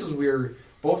were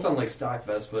both on like stock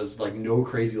Vespas, like no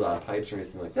crazy loud pipes or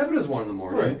anything like that. But it was 1 in the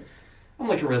morning. Right. On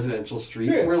like a residential street.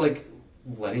 Yeah. And we're like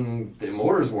letting the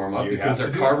motors warm up You because have they're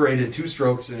to do carbureted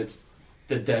 2-strokes and it's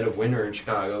the dead of winter in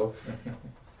Chicago.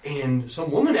 And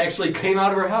some woman actually came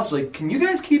out of her house like, "Can you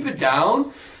guys keep it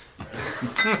down?"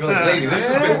 You're like, lady, this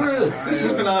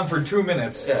has been on for 2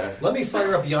 minutes. Yeah. Let me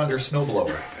fire up yonder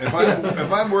snowblower.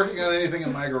 If I'm working on anything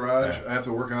in my garage, I have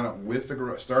to work on it with the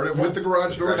garage. Start it with the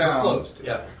garage door Garage door down. closed.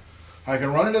 Yeah. I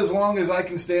can run it as long as I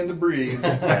can stand to breathe.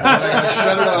 And then I can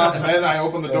shut it off, and then I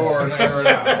open the door and air it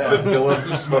out. Billows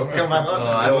of smoke come out.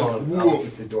 I won't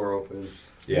keep the door open.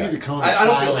 You need the cone of I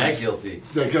don't feel that silence guilty.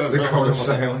 that goes The over cone the of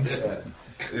silence.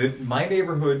 My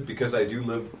neighborhood, because I do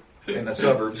live in the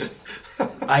suburbs,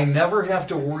 I never have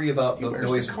to worry about the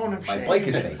noise my bike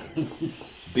is making.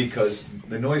 Because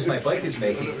the noise my bike is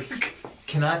making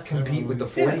cannot compete with the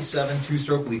 47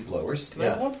 2-stroke leaf blowers.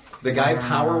 Yeah. The guy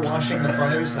power washing the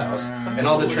front of his house. And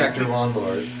all the tractor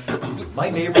lawnmowers. My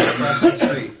neighbor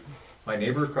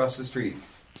across the street,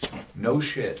 no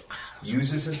shit,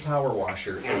 uses his power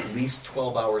washer at least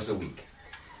 12 hours a week.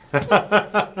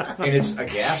 And it's a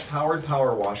gas-powered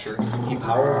power washer. He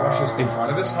power washes the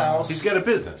front of his house. He's got a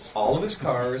business. All of his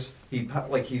cars.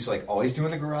 He's like always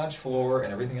doing the garage floor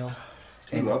and everything else.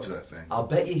 He loves that thing. I'll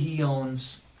bet you he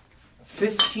owns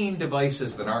 15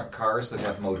 devices that aren't cars that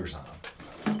have motors on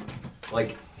them.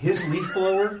 Like his leaf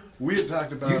blower. We had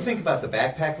talked about. You think about the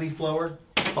backpack leaf blower?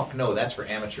 Fuck no, that's for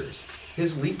amateurs.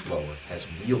 His leaf blower has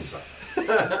wheels on it.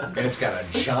 And it's got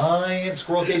a giant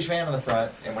squirrel cage fan on the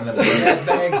front and one of the big ass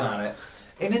bags on it.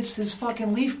 And it's his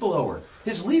fucking leaf blower.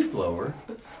 His leaf blower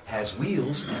has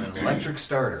wheels and an electric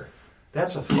starter.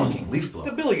 That's a fucking leaf blower.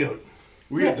 The Billy Goat.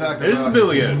 We had talked There's about the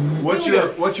Billy Goat.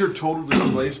 what's your total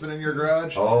displacement in your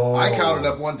garage? Oh. I counted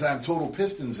up one time total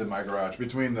pistons in my garage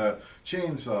between the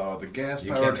chainsaw, the gas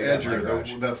You powered can't do that in my edger,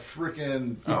 garage. the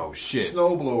freaking Oh, shit.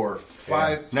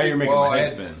 snowblower, Now you're making my I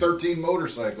head had spin. 13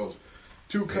 motorcycles,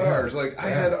 2 cars. Like I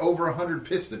had over 100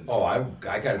 pistons. Oh, I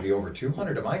got to be over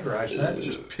 200 in my garage. Then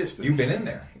Just pistons. You've been in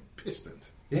there.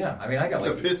 Pistons. Yeah, I mean, I got It's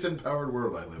a like piston powered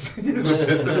world I live in. It's a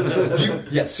piston.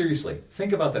 Yeah, seriously.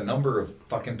 Think about the number of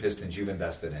fucking pistons you've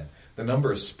invested in. The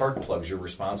number of spark plugs you're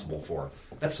responsible for.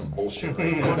 That's some bullshit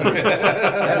right there.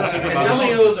 That's And how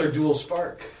many of those are dual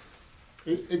spark?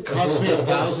 It costs me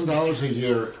 $1,000 a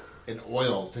year in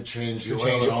oil to change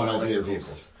all my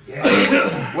vehicles.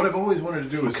 Yeah. What I've always wanted to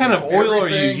do is What kind of take oil are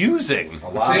you everything, using? A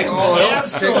lot. Take all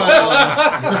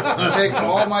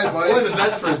my Only the bikes,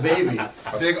 best for his baby.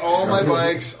 take all my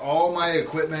bikes, all my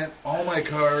equipment, all my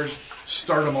cars,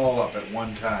 start them all up at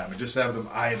one time, and just have them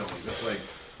idling. Just like,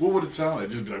 what would it sound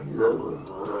like? Just be like,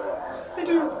 I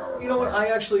do. You know what?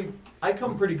 I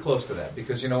come pretty close to that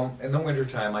because, in the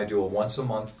wintertime, I do a once a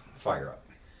month fire up.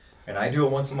 And I do a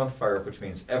once a month fire up, which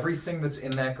means everything that's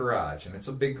in that garage, and it's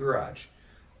a big garage,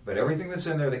 but everything that's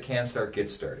in there that can start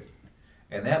gets started.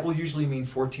 And that will usually mean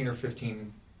 14 or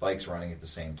 15 bikes running at the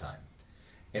same time.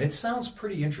 and it sounds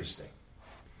pretty interesting.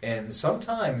 And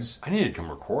sometimes I need to come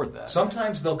record that.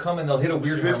 Sometimes they'll come and they'll hit a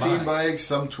weird 15 harmonic. bikes,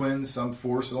 some twins, some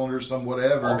 4-cylinders, some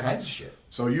whatever. All kinds of shit.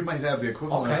 So you might have the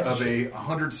equivalent kinds of of a shit.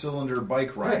 100-cylinder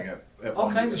bike riding Right. at All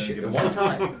one kinds of at shit any at given one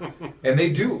time, and they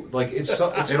do like it's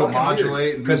It'll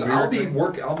modulate and do because I'll weird be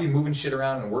things. I'll be moving shit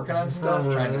around and working on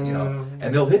stuff, trying to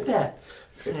and they'll hit that.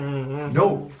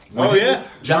 No, Oh, yeah.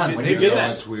 John, when You it get hits,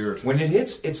 That's weird. when it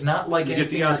hits, it's not like You get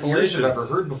anything the your ears have oscillations. ever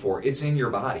heard before. It's in your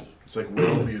body. It's like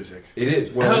world music. It is.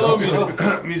 Well, Hello,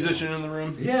 also- musician in the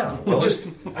room. Yeah. Well,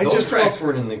 Those tracks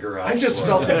weren't in the garage. I just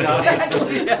felt the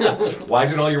Doppler. why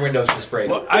did all your windows just break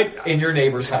in your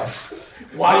neighbor's house?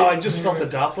 Wow, I just felt the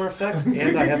Doppler effect,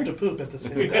 and I have to poop at the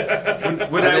same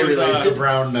time. When I was The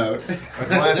brown note. A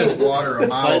glass of water a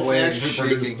mile It's away actually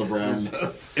produced shaking. the brown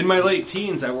note. in my late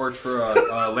teens, I worked for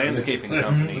a landscaping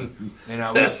company,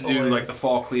 and we used to do like the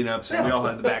fall cleanups, and we all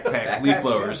had the backpack leaf Backpacks,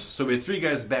 blowers. yeah. So we had 3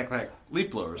 guys with backpack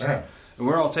leaf blowers. Yeah. And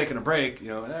we're all taking a break,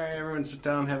 all right, everyone sit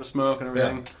down, have a smoke, and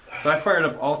everything. So I fired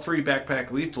up all 3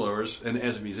 backpack leaf blowers, and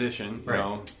as a musician,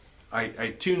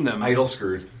 I tuned them. Idle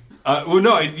screwed. Well,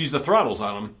 no, I used the throttles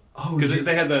on them. Oh, Because you-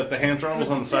 they had the hand throttles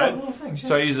on the Yeah, side. little things, yeah.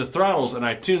 So I used the throttles, and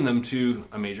I tuned them to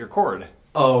a major chord.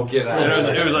 Oh, get out!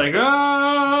 And it was like,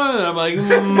 ah, and I'm like,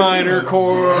 minor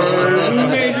chord,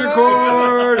 major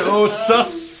chord, oh,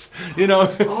 sus,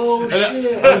 Oh And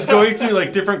shit! I was going through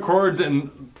like different chords,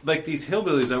 and like these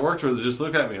hillbillies I worked with just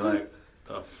look at me like,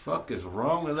 the fuck is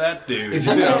wrong with that dude? If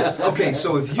you okay,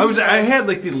 so if you I had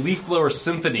like the leaf blower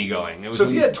symphony going. It was so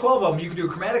if you had 12 of them, you could do a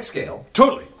chromatic scale.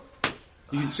 totally,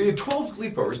 So you had 12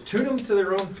 leaf blowers, tune them to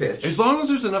their own pitch. as long as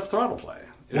there's enough throttle play.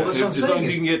 Well, that's what I'm as long saying as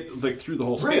is- you can get like through the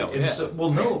whole Right. scale. And so, well,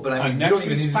 no, but I On mean, you next don't even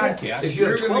week's need to do that. podcast, If you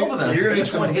have you're 12 gonna of them, be- you're gonna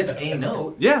each one hits a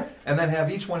note. Yeah. And then have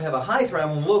each one have a high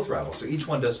throttle and low throttle. So each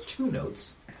one does 2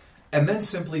 notes. And then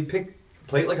simply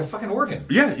play it like a fucking organ.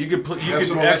 Yeah, you could You have could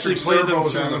some actually electric play them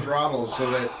servos on the through. throttles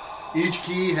so that each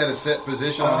key had a set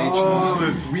position on each Oh, one.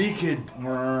 if we could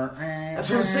That's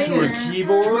what I'm saying. To a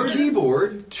keyboard? To a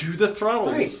keyboard. to the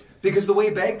throttles. Right. Because the way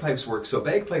bagpipes work, so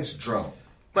bagpipes drone.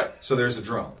 Right. So there's a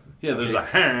drone. Yeah, there's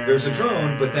There's a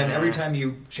drone, but then every time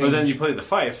you change... But then you play the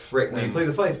fife. Right, when you play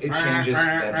the fife, it changes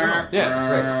that drone.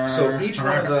 Yeah. Right. So each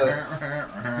one of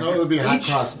the... No, it would be hot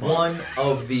Each cross buns. one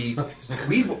of the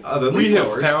We leaf have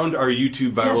blowers... found our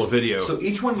YouTube viral Yes. video. So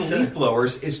each one of the leaf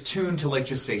blowers is tuned to, like,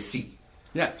 just say C.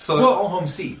 yeah. So they're all home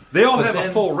C. they all But have a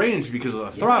then- full range because of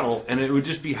the throttle, and it would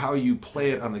just be how you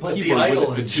play it on the But the keyboard. idle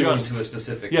would is tuned adjust. to a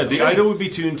specific. Yeah, note. the idle would be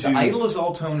tuned to. The idle is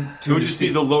all tuned It to would just C.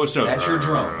 be the lowest note. That's your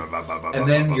drone. And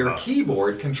then your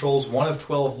keyboard controls one of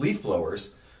 12 leaf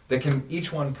blowers that can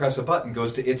each one press a button,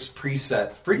 goes to its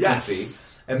preset frequency, Yes.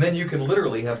 and then you can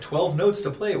literally have 12 notes to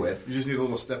play with. You just need a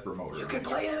little stepper motor. You can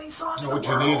play any song in No, the what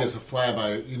you world. need is a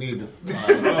flyby. You need.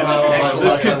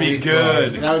 This could be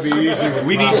good. That would be easy. With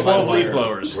We need throttle 12 by leaf wire.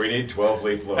 blowers. We need 12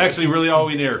 leaf blowers. Actually, really, all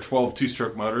we need are 12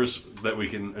 two-stroke motors that we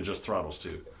can adjust throttles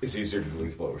to. it's easier to do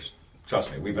leaf blowers.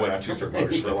 Trust me, we've been on two-stroke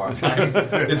motors for a long time.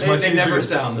 It's They- much they easier. never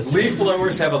sound the same. Leaf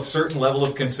blowers have a certain level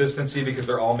of consistency because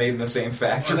they're all made in the same And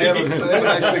factory. they have a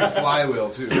nice big flywheel,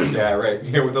 too. Yeah, right.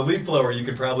 Yeah, with the leaf blower, you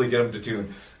can probably get them to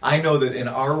tune. I know that in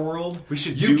our world, We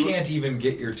should you do- can't even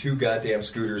get your 2 goddamn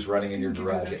scooters running in your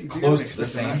garage close to the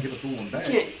same.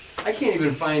 I can't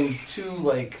even find 2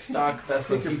 like stock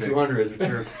Vespa P200s, which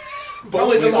are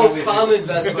probably the most common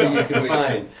Vespa you can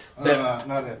find. That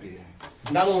Not happy.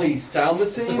 not only sound the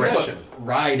same, but Fraction.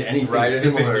 ride anything Right,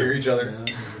 anything similar. near each other.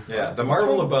 Yeah, the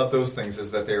marvel about those things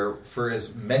is that they're, for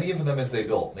as many of them as they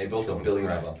built 1 billion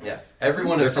of them. Yeah,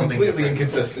 everyone They're has something completely different.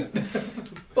 inconsistent.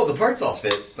 Well, the parts all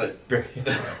fit, but yeah,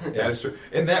 that's true.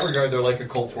 In that regard, they're like a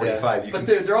Colt 45. You but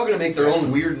can, they're all going to make their own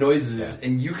weird noises, Yeah.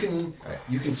 and you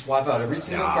can swap out every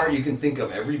single part. You can think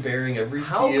of every bearing, every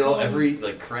How seal, come- every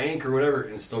like crank or whatever,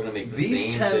 and it's still going to make the these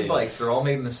same 10 thing. bikes, they're all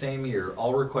made in the same year,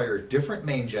 all require different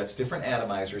main jets, different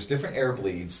atomizers, different air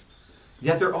bleeds,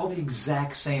 yet they're all the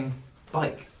exact same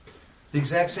bike. The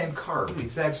exact same carb, the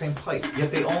exact same pipe,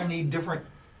 yet they all need different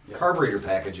carburetor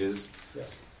packages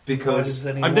because...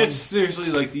 That's seriously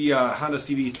like the Honda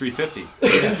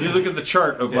CV350. You look at the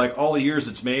chart of like all the years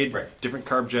it's made, Right. different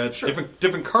carb jets, Sure.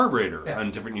 different carburetor Yeah.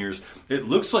 on different years. It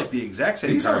looks like the exact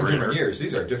same These aren't carburetor. different years,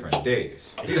 these are different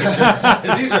days. These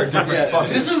are different Yeah,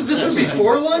 fucking... this is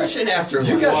before lunch and after lunch.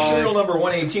 You got serial number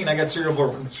 118, I got serial number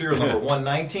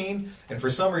 119, And for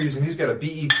some reason, he's got a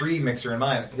BE3 mixer in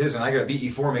mine, and I got a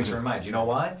BE4 mixer in mine. Do you know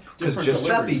why? Because Different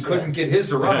Giuseppe deliveries, couldn't get his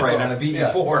to run right on a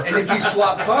BE4. And if you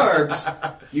swap carbs,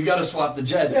 you got to swap the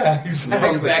jets Yeah,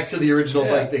 exactly. from back to the original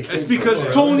bike. They came It's because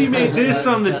from. Tony made this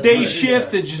on the That's day right,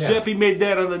 shift, and Giuseppe made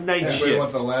that on the night Anybody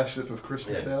want shift. the last sip of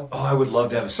Christmas ale? Oh, I would love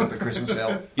to have a sip of Christmas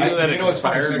ale. You know that you know what's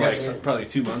funny? expired So I got like probably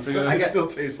 2 months ago. It still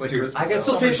tastes like Dude, Christmas I got ale. It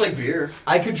still summer tastes like beer.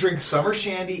 I could drink summer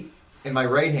shandy in my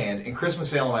right hand and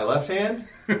Christmas ale in my left hand.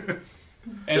 And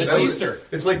it's That was- Easter.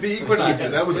 It's like the equinox.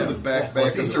 That was in the back Well,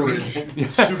 it's of Easter the fridge.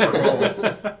 Super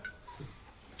cold.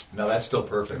 No, that's still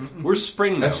perfect. We're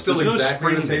spring now. That's still There's no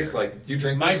exactly what it spring tastes beer. like. Do you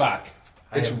drink this? Maybach.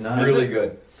 I It's have not. really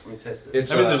good. Let me test it.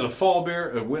 It's I mean, there's a fall beer,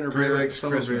 a winter Great beer, Lakes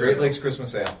summer Christmas beer. Great Lakes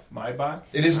Christmas Ale. Maybach.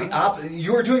 It is the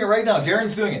you are doing it right now.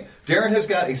 Darren's doing it. Darren has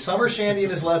got a summer shandy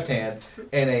in his left hand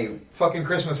and a fucking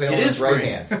Christmas ale It in is his right spring.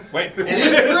 hand. Wait. It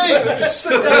is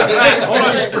spring.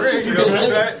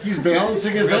 He's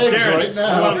balancing his Yes, eggs Darren. right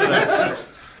now.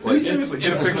 Seriously, get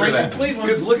a it's picture of spring in that. Cleveland.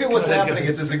 Because look at what's happening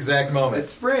at this exact moment.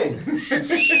 It's spring.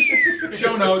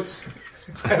 Show notes.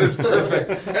 That is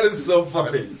perfect. That is so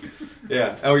funny.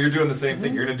 Yeah. Oh, you're doing the same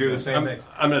thing. You're going to do the same thing.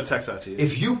 I'm going to text that to you.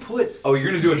 If you put, you're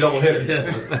going to do a double hitter.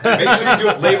 Make sure you do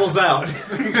it labels out.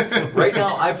 Right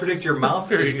now, I predict your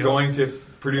mouth is going to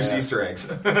produce Easter eggs.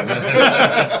 You doing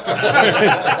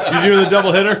the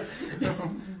double hitter?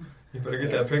 You better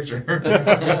get that picture.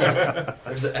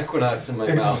 There's an equinox in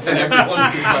my mouth, and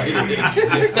everyone's invited.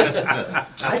 I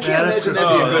can't imagine that'd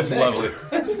be a good that's mix. lovely.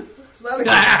 It's not a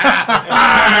good.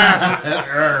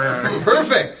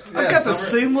 Perfect. I've got the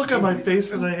same look on my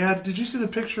face that I had. Did you see the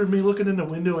picture of me looking in the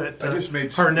window at I just made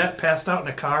Harnett passed out in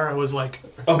a car? I was like,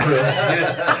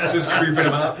 Just creeping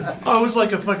him out. I was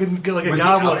like a fucking like a Was he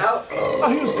goblin. out?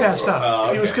 Oh, he was passed out.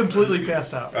 Oh, He was okay. completely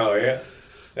passed out. Oh yeah,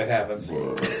 that happens.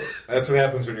 That's what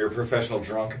happens when you're a professional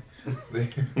drunk.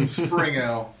 spring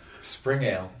ale. Spring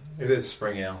ale. It is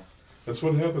spring ale. That's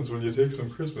what happens when you take some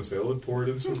Christmas ale and pour it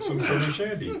in some summer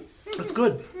shandy. That's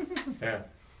good. Yeah.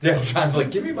 Yeah, John's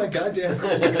like, give me my goddamn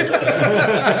Christmas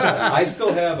ale. I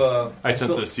still have a. I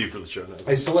sent this to you for the show notes.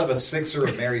 I still have a sixer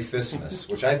of Merry Fistmas,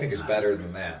 which I think is better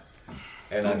than that.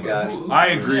 And I've got. I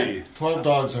agree. 12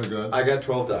 dogs are good. I got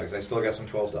 12 dogs. I still got some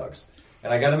 12 dogs.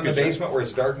 And I got them in the basement where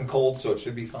it's dark and cold, so it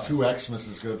should be fine. 2 Xmas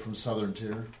is good from Southern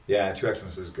Tier. Yeah, 2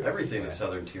 Xmas is good. Everything that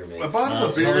Southern Tier makes. A bottle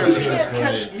of Southern beer. You Tier is can't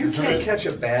catch, great. you Isn't can't it? catch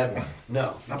a bad one.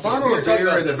 No. A bottle of beer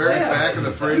at the very back of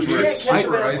the fridge where it's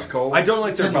super ice cold. I don't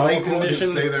like their It's bottle cold and condition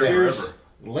stay there beers. forever.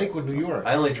 Lakewood, New York.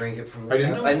 I only drink it from the I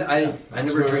didn't tap. know. I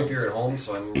never drink beer at home,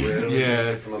 so I'm rarely Yeah.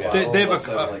 drinking from a Yeah. bottle. They have unless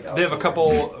I'm, a like, out they have a somewhere.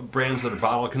 couple brands that are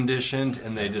bottle conditioned,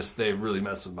 and they really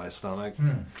mess with my stomach.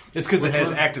 It's because it Which has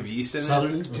one? active yeast in it.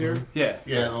 Southern Tier? Yeah,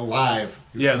 Yeah, Live.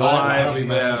 Yeah, the Live, really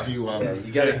messes yeah. you up. Yeah,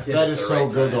 you gotta hit That it is the so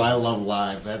right good, time. though. I love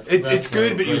Live. That's it's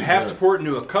good, a but you great have beer. to pour it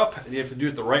into a cup, and you have to do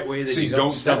it the right way that So you you don't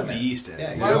don't dump the sediment. yeast in.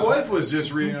 Yeah, My wife was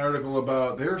just reading an article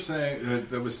about. They were saying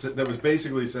that was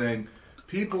basically saying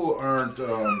people aren't.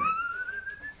 Go.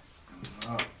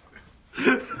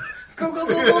 I'm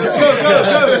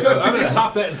gonna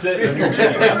pop that and set it.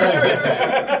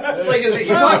 It's like he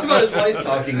talks about his wife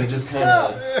talking and just kind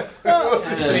of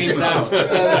Fades out. He's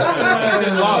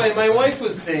in love. my wife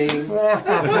was saying,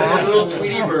 little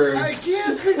Tweety birds.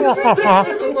 With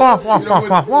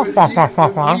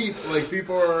wheat, like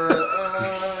people are.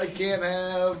 I can't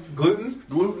have Gluten?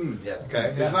 gluten. Yeah.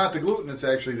 Okay. It's not the gluten; it's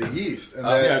actually the yeast. And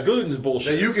Yeah, gluten's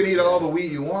bullshit. that you can eat all the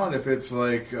wheat you want if it's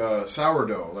like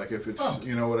sourdough, like if it's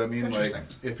you know what I mean, like Interesting.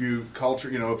 if you culture,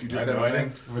 you know, if you just I have know, a I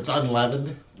thing, If it's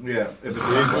unleavened, yeah, if it's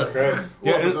Jesus Christ.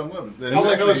 well, if Yeah, it's unleavened, then All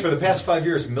it's I know is for actually, the past 5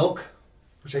 years, milk,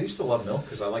 which I used to love milk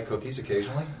because I like cookies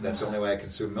occasionally. That's the only way I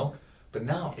consume milk. But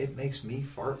now it makes me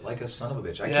fart like a son of a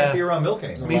bitch. I Yeah. can't be around milk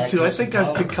anymore. Me too. I think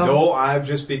I've become. No, I've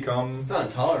just become. It's not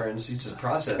intolerance. He's just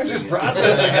processing. Just it.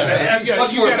 processing it, man.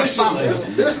 Much more efficiently.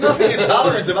 There's nothing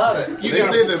intolerant about it. they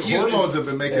say that hormones have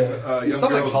been making young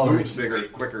Stomach girls' tolerance. boobs bigger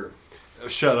quicker.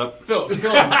 Shut up. Phil, Way to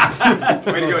go,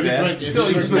 Dad. if Phil,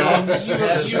 you you're drink dumb. milk, You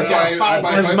That's got why I foul.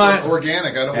 buy As myself my-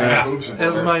 organic. I don't Yeah. want boobs.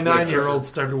 As my 9-year-old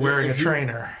started wearing a If you-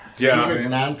 trainer. Yeah. drink As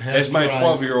my non-pasteurized,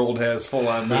 12-year-old has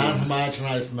full-on boobs.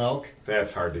 non-homogenized milk,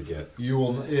 That's hard to get. you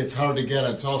will. It's hard to get.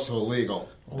 It's also illegal.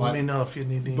 Let me know if you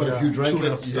need any. but if you drink it,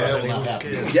 tune-up you stuff. will not happen.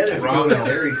 You get it if you go to a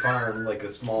dairy farm, like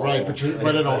a small. Right, but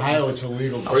in Ohio, it's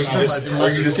illegal. Or you can just,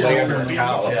 Unless just you lay go under over a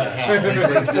cow.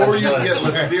 Yeah. Or you can get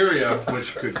listeria,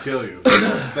 which could kill you.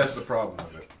 That's the problem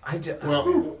with it.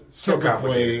 Well,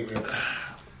 typically, it's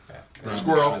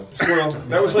Squirrel. Squirrel.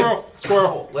 That was like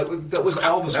squirrel. That was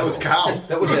all the squirrels. That was cow.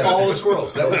 That was all the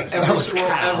squirrels. That was every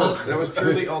squirrel ever. That was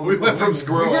purely all the We went from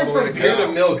squirrel all the way to Beer to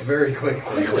cow. milk very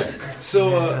quickly.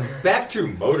 So back to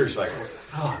motorcycles.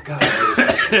 Oh God!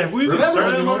 Have we even Remember,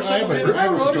 started you on know, motorcycles? I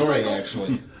have a story,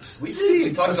 actually.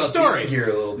 We talked about safety gear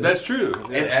a little bit. That's true.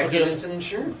 And accidents and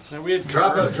insurance. And we had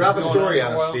Drop a story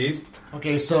on us, Well, Steve.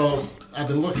 Okay, so I've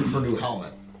been looking for a new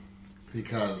helmet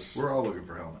because We're all looking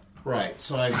for a helmet. right.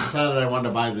 So I decided I wanted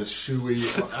to buy this shoey.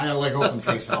 I like open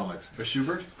face helmets. A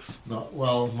Schubert? No,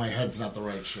 well, my head's not the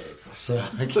right shape, so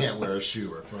I can't wear a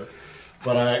Schubert.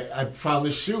 But I found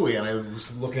this shoey, and I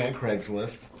was looking at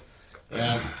Craigslist,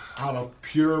 and out of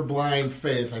pure blind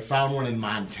faith, I found one in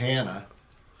Montana.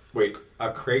 Wait, a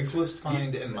Craigslist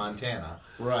find in Montana.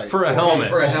 Right. For a helmet.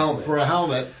 For a helmet. For a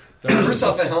helmet. First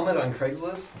off, a helmet on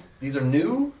Craigslist? These are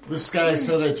new? This guy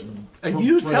said it's A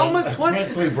used helmet? What?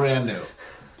 practically brand new.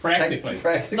 Practically.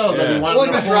 No, that he wanted Only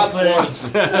a been full dropped face.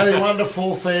 once. No, he wanted a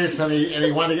full face, and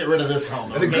he wanted to get rid of this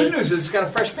helmet. And the good news is it's got a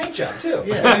fresh paint job too.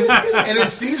 Yeah, And in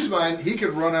Steve's mind, he could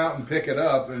run out and pick it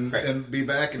up and be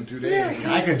back in 2 days.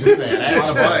 I could do that.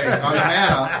 On a Actually. bike, on a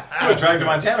Nana. I'm gonna drive to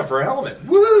Montana for a helmet.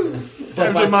 Woo!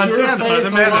 But by Montana, pure by faith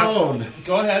the man. alone,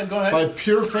 Go ahead. by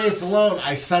pure faith alone,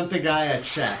 I sent the guy a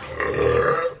check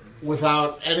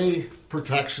without any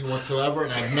protection whatsoever,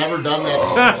 and I've never done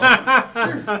that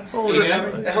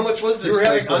before. How much was this? You were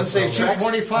having Craigslist unsafe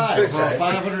helmet? $225 for a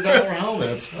 $500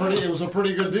 helmet. It was a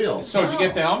pretty good deal. So did you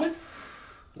get the helmet?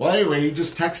 Well, anyway, he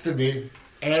just texted me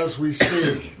as we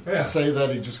speak Yeah. to say that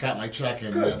he just got my check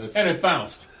and that it's And it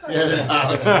bounced.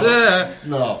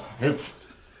 no, it's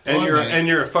And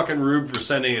you're a fucking rube for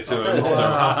sending it to him. So.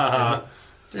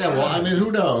 yeah. Well, I mean,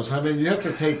 who knows? I mean, you have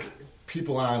to take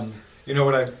people on. You know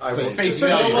what I will Face You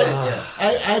know value. what? Yes.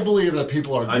 I believe that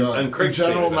people are On- good. on Craig's In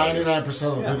general, face value.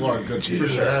 99% of the people are good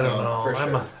people. I don't know. For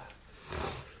sure.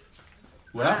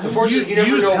 U- Unfortunately, you never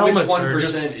used know which helmets are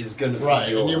 1% is going to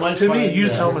Right, and you might To me, find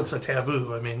used that- helmets a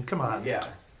taboo. I mean, come on. Yeah.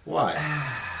 Why?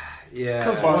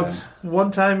 Because Yeah.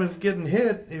 one time of getting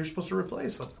hit, you're supposed to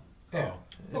replace them. Yeah.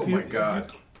 Oh my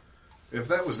God. If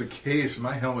that was the case,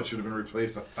 my helmet should have been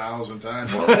replaced 1,000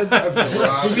 times.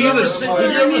 Did you ever see my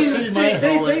helmet?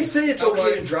 They say it's I'm okay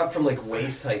like- to drop from like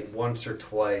waist height once or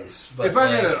twice. But If I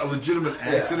had like, a legitimate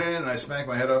accident and I smacked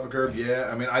my head off a curb, yeah.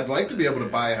 I mean, I'd like to be able to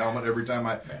buy a helmet every time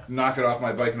I knock it off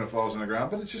my bike and it falls on the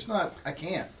ground, but it's just not. I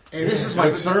can't. Hey, this is my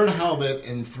third helmet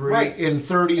in Right.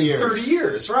 30 years. 30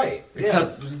 years, right? Yeah.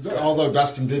 Except, although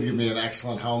Dustin did give me an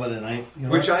excellent helmet, and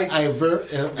Which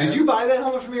Did you buy that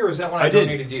helmet from me, or was that one I did.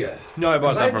 donated to you? No, I bought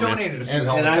 'Cause that I've from you. donated a few and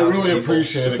helmets I out to really people.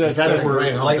 appreciate it because that's a were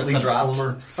great helmet. lightly That's a dropped.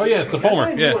 Fulmer. Oh, yeah, it's the I buy Fulmer.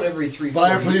 a new Yeah. one every 3-4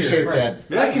 But I appreciate years. that.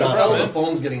 I can tell Dustin. the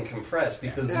phone's getting compressed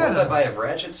because the ones I buy have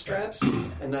ratchet straps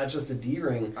and not just a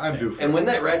D-ring. I'm due for And when it.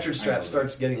 that ratchet strap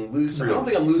starts getting loose, I don't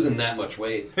think I'm losing that much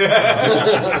weight.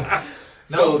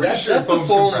 No, So I'm pretty that's, sure that's the foam's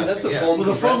foam. compressing, That's the yeah. foam. Well,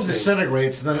 the foam compressing.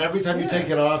 disintegrates, and then every time you take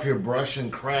it off, you're brushing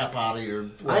crap out of your.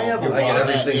 I have a I get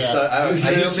everything stuck. I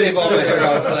just shave all my hair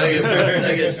off. So I get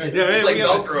Yeah, it's like yeah.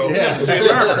 Velcro.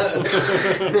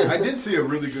 I did see a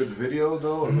really good video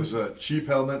though. It was a cheap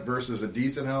helmet versus a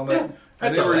decent helmet. Yeah, I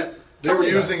and saw they were that. they Tell were me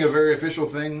about using a very official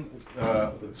thing,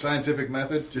 scientific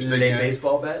method. Just Lay taking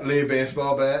baseball bat. lay a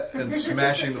baseball bat and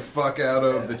smashing the fuck out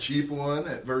of the cheap one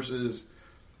versus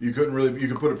you could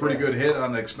put a pretty good hit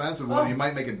on the expensive one. You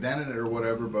might make a dent in it or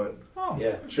whatever, but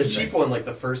Yeah, the cheap one, like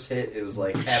the first hit, it was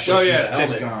like half Oh, the yeah,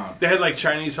 helmet. gone. They had like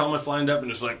Chinese helmets lined up and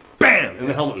just like BAM! And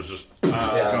the helmet was just.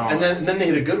 Yeah. gone. And then they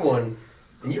hit a good one,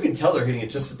 and you can tell they're hitting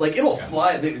it just like it'll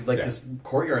fly. This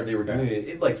courtyard they were doing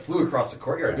it like flew across the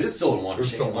courtyard, but it's still in one It was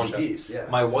shape, still in one one shot. piece. Yeah.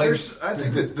 My wife's. I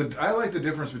think that I like the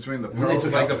difference between the And they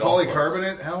took like out the the golf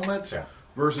polycarbonate helmets Yeah.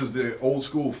 versus the old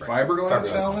school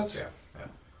fiberglass helmets. Yeah.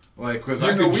 Like, because You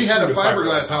I know can we had a shoot a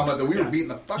fiberglass fiberglass helmet that we were Yeah. beating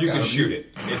the fuck You out can of. shoot it.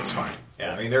 It's fine.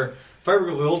 Yeah, I mean they're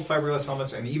the old fiberglass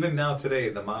helmets, and even now today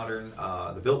the modern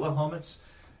the Biltwell helmets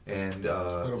and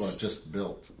What about just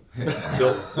built?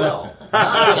 Built well.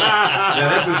 Yeah,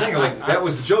 that's the thing. Like that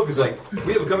was the joke. Is like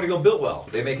we have a company called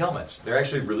Biltwell. They make helmets. They're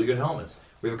actually really good helmets.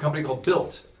 We have a company called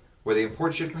Built, where they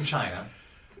import shit from China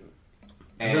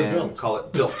and They're built. call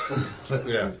it Built.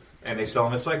 Yeah, and they sell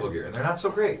them at Cycle Gear, and they're not so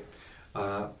great.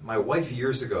 My wife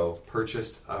years ago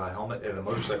purchased a helmet at a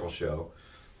motorcycle show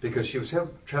because she was having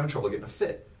trouble getting a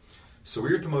fit. So we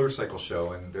were at the motorcycle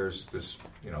show, and there's this,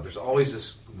 there's always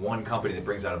this one company that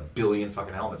brings out 1 billion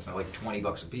fucking helmets, and they're like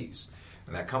 $20 a piece.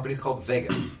 And that company's called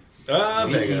Vega.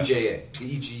 Vega.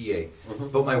 VEGA.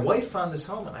 But my wife found this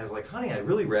helmet, and I was like, honey, I'd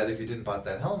really rather if you didn't buy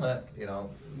that helmet.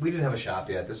 We didn't have a shop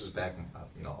yet. This was back,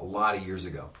 a lot of years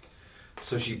ago.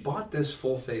 So she bought this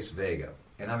full-face Vega.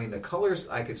 And I mean, the colors,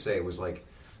 I could say, was like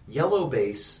yellow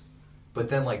base, but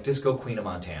then like Disco Queen of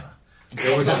Montana.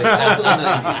 There was This was the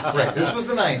 90s. Right, this was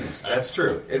the 90s. That's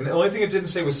true. And the only thing it didn't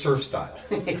say was surf style.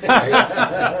 Right?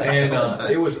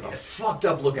 And it was a fucked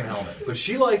up looking helmet. But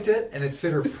she liked it, and it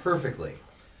fit her perfectly.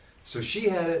 So she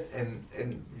had it,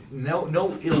 and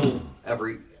no ill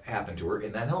ever happened to her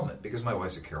in that helmet because my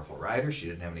wife's a careful rider. She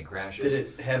didn't have any crashes. Did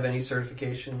it have any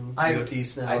certification? I DOT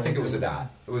snow? I think it was a dot.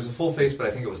 It was a full face, but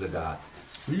I think it was a dot.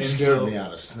 You And scared so- me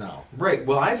out of snow. Right.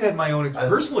 Well, I've had my own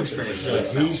personal experience with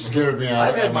Yes, snow. he scared me out.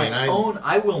 I've had I mean, my own.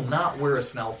 I will not wear a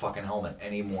Snell fucking helmet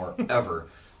anymore, ever,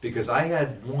 because I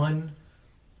had one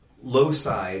low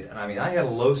side, and I mean, I had a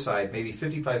low side, maybe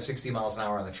 55, 60 miles an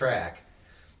hour on the track,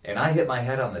 and I hit my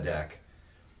head on the deck,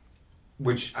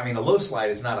 which, I mean, a low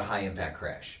slide is not a high impact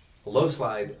crash. A low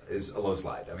slide is a low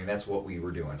slide. I mean, that's what we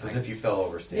were doing. It's as if you fell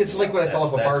over standing. It's like when I fell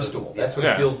off a bar That's stool. yeah. That's what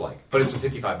Yeah. it feels like. But it's a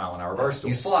 55 mile an hour bar stool.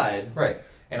 You slide. Right.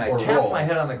 And I Or tapped roll. my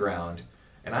head on the ground,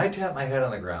 and I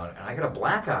got a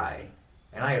black eye,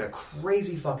 and I had a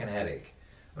crazy fucking headache.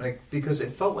 Because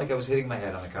it felt like I was hitting my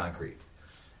head on the concrete.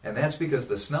 And that's because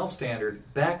the Snell standard,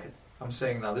 I'm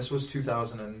saying now this was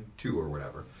 2002 or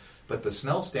whatever, but the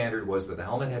Snell standard was that the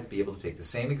helmet had to be able to take the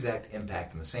same exact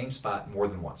impact in the same spot more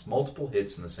than once. Multiple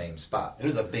hits in the same spot. It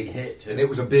was a big hit, too. And it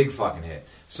was a big fucking hit.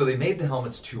 So they made the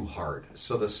helmets too hard.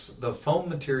 So the foam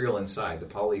material inside, the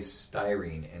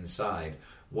polystyrene inside,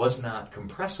 was not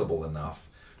compressible enough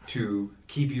to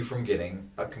keep you from getting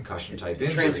a concussion-type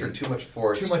injury. Transferred too much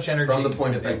force, Too much energy from the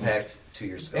point of Right. impact to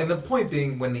your skull. And the point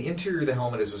being, when the interior of the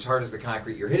helmet is as hard as the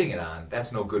concrete you're hitting it on,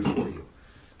 that's no good for you.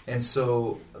 And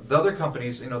so the other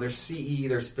companies, there's CE,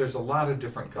 there's a lot of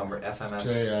different companies,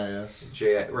 FMS,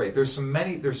 JIS. right. There's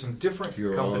some different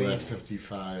Pure companies.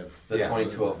 55. The Yeah.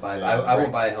 2205. Yeah, I won't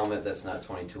right. buy a helmet that's not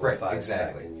 2205. Right,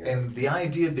 exactly. stacked in Europe. And the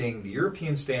idea being, the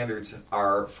European standards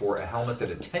are for a helmet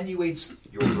that attenuates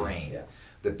your brain, Yeah.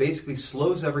 that basically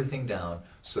slows everything down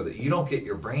so that you don't get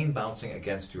your brain bouncing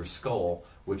against your skull,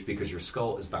 because your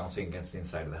skull is bouncing against the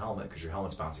inside of the helmet because your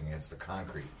helmet's bouncing against the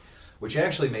concrete, which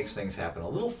actually makes things happen a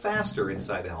little faster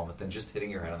inside the helmet than just hitting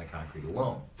your head on the concrete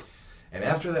alone. And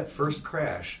after that first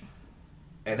crash,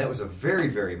 and that was a very,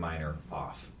 very minor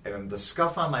off, and the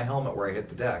scuff on my helmet where I hit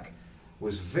the deck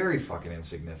was very fucking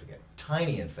insignificant.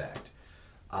 Tiny, in fact.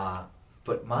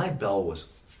 But my bell was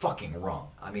fucking rung.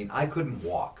 I mean, I couldn't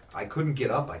walk. I couldn't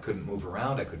get up. I couldn't move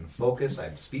around. I couldn't focus. I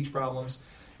had speech problems.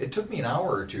 It took me an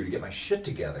hour or two to get my shit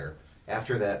together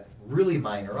after that really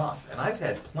minor off. And I've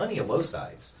had plenty of low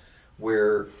sides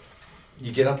where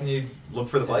you get up and you look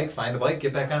for the bike, find the bike,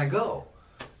 get back on and go.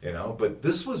 But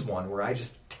this was one where I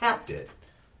just tapped it,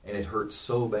 and it hurt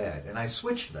so bad. And I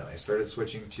switched then. I started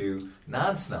switching to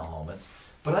non-Snell helmets.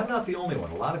 But I'm not the only one.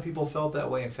 A lot of people felt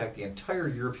that way. In fact, the entire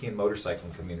European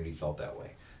motorcycling community felt that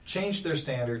way. Changed their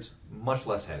standards, much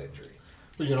less head injury.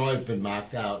 But I've been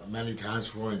knocked out many times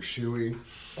for wearing shoey,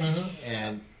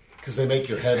 and because they make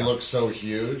your head look so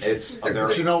huge.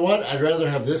 But you know what? I'd rather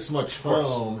have this much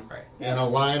foam Right. and a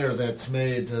liner that's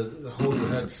made to hold your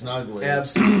head snugly.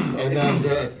 Absolutely. And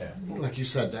then, like you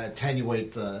said, to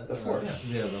attenuate the force.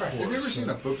 The force. Have you ever seen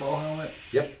a football helmet?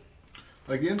 Yep.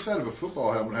 Like the inside of a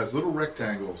football helmet has little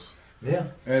rectangles. Yeah.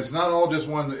 And it's not all just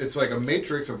one. It's like a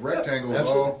matrix of rectangles,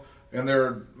 absolutely. and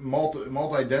they're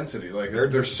multi-density. Like They're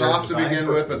they're soft to designed begin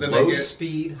for with, but then low they get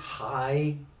speed,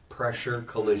 high pressure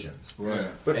collisions. right.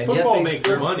 But And football yet they makes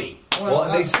still- money. Well,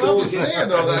 and they I'm still just get, saying,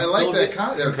 though, and that they I like still that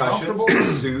get they're concussions, comfortable.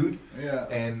 sued, Yeah.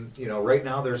 and right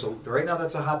now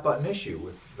that's a hot button issue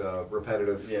with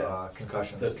repetitive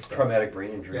concussions. The and stuff. traumatic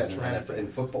brain injuries Yeah, traumatic in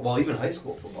football. Well, even high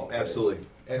school football. players. Absolutely,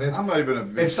 and it's I'm not even a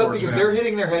big it's tough sports because fan. they're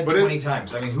hitting their head But 20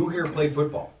 times. I mean, who here played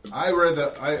football? I read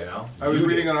that. I was You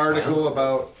reading did. an article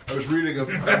about. I was reading a.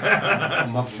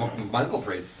 My uncle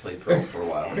played pro for a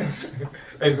while.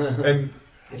 and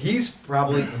he's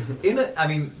probably in it. I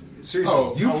mean,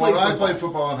 seriously, you when played I football. played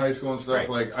football in high school and stuff, Right.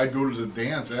 like I'd go to the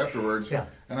dance afterwards, Yeah.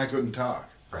 and I couldn't talk.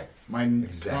 Right. My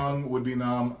Exactly. tongue would be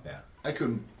numb. Yeah. I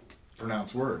couldn't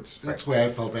pronounce words. That's the way I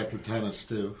felt after tennis,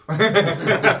 too.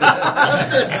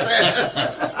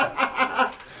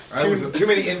 Too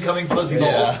many incoming fuzzy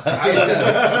balls.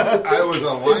 I was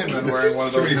a lineman wearing one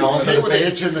of Too those many balls. helmets. With the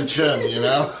itch in the chin,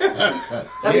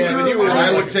 And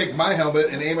I would take my helmet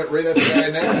and aim it right at the guy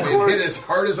next to me and hit as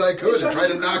hard as I could and try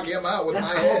to knock him out with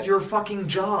That's my called head. your fucking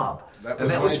job. That And was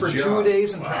that was my for job. 2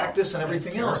 days in practice and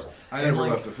everything else. I And never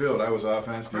like- left the field. I was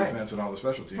offense, Right. defense, and all the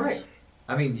special teams. Right.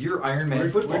 I mean, you're Iron Man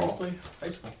football.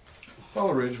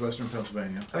 Follow Ridge, Western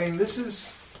Pennsylvania. I mean, this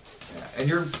is, and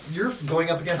you're going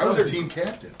up against I was other. a team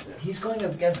captain. He's going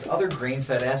up against other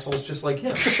grain-fed assholes just like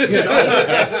him.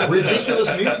 Ridiculous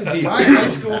mutant people. My high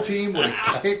school team would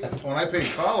have kicked, when I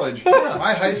played college,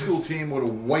 my high school team would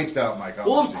have wiped out my college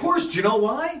Well, of team. course. Do you know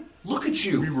why? look at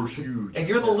you. We were huge. And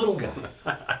you're the little guy.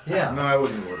 Yeah. No, I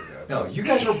wasn't the little guy. No, you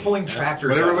guys were pulling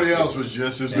tractors. But everybody out. else was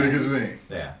just as big as me.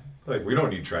 Yeah. Like, we don't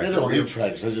need They tractors. don't need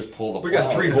tractors. They just pull the. We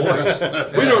got 3 boys.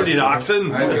 We don't need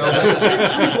oxen. I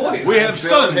built 3 boys. We have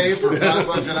sons. Hay sons. for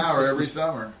 $5 an hour every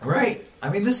summer. Right. I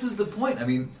mean, this is the point. I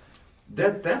mean,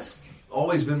 that's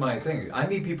always been my thing. I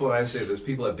meet people, and I say this,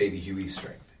 people have Baby Huey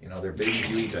strength. You know, they're Baby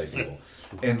Huey type people.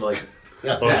 And, like,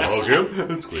 I'll hug him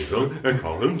and squeeze him and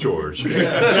call him George. I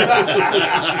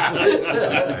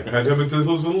pat him until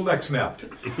his little neck snapped.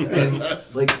 And,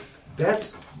 like,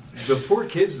 that's the poor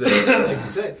kids that, like you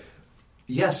said,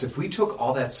 yes, if we took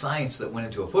all that science that went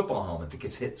into a football helmet that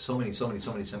gets hit so many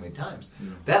times,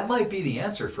 that might be the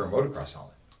answer for a motocross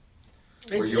helmet.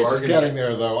 It's getting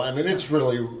there, though. I mean, it's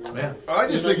really. Yeah. I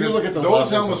just think you look at the those levels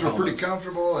helmets of were pretty helmets.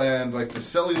 comfortable, and like the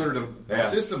cellular Yeah.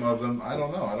 system of them, I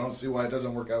don't know. I don't see why it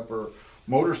doesn't work out for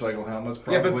motorcycle helmets.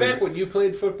 Yeah, Probably but back when you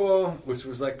played football, which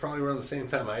was like probably around the same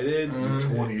time I did,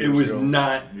 20 years it was ago.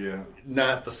 not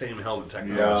Yeah. the same helmet No,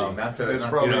 technology. not to. It's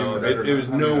not probably to- You know, better it was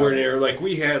now. nowhere near like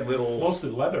we had little. Mostly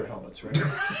leather helmets, right?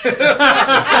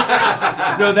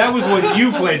 No, that was when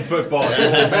you played football. I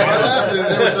laughed, and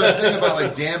there was a thing about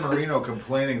like Dan Marino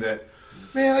complaining that,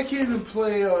 man, I can't even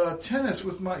play tennis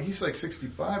with my. He's like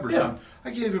 65 or something. I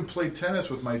can't even play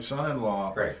tennis with my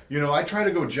son-in-law. Right. You know, I try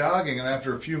to go jogging, and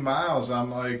after a few miles,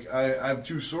 I'm like, I'm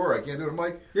too sore. I can't do it. I'm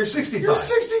like, You're 65. you're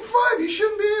 65. You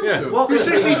shouldn't be able Yeah. to. Well, you're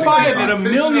 65 and a Pissing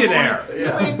millionaire. You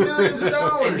make millions of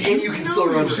dollars. And you can still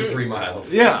run for should. 3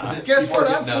 miles. Yeah. Guess what?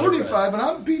 Before I'm getting out of 45 and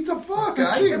I'm beat the fuck, and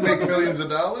I didn't make millions of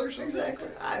dollars. Exactly.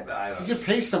 I You could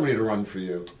pay somebody to run for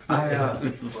you.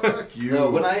 Fuck you. No,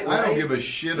 when I I- don't give a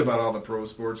shit about all the pro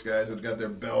sports guys that got their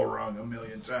bell rung a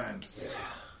million times.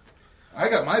 I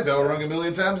got my bell rung a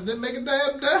million times and didn't make a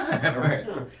damn dime. Right.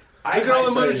 Look at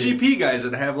all the MotoGP guys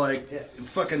that have like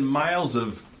fucking miles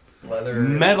of leather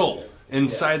metal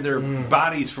inside their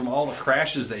bodies from all the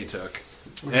crashes they took.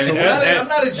 And, I'm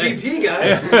not a GP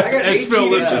guy. I got As Phil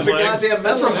 18 lives inches his of life. goddamn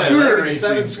metal from in my scooter leg and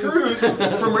 7 screws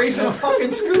from racing a fucking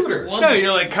scooter. Yeah, you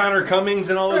know, like Connor Cummings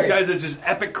and all those Right. guys that just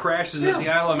epic crashes at the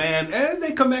Isle of Man, and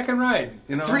they come back and ride.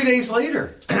 You know, 3 days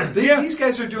later, these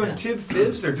guys are doing tib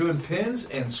fibs, they're doing pins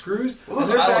and screws. Well, and those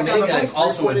they're back Isle of on Man the guys bike 3 or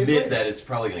also 4 days admit later. that it's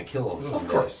probably going to kill them someday. Of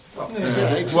course.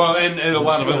 Well, and a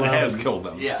lot of it has killed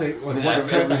them. Yeah. Say, I what mean, type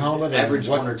of every- helmet and average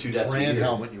what 1 or 2 deaths a brand year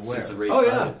helmet you wear. since the race Oh,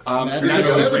 yeah. started. That's In the not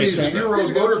so 70s, racing. if you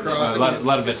rode A motocross,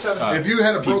 lot of it's. if you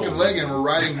had a people broken leg and were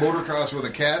riding motocross with a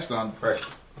cast on, Right.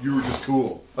 you were just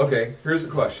cool. Okay, here's the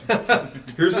question.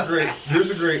 Here's a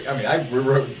great. I mean, I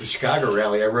rode the Chicago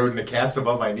rally. I rode in a cast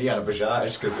above my knee on a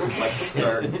Bajaj because it was my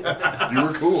start. You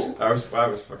were cool. I was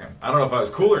fucking. I don't know if I was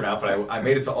cool or not, but I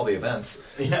made it to all the events.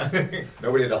 Yeah.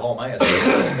 Nobody had to haul my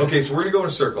ass. Okay, so we're gonna go in a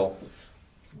circle.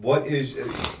 What is?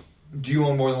 Do you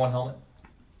own more than one helmet?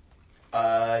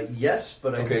 Yes,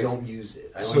 but I Okay. don't use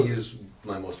it. I So- only use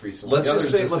my most recent. Let's The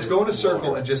just others say. Let's go in a circle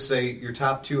water. and just say your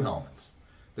top 2 helmets.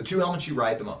 The 2 helmets you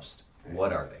ride the most.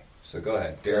 What are they? So go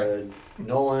ahead, Darren.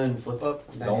 Nolan flip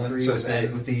up. Nolan 93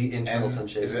 says with the internal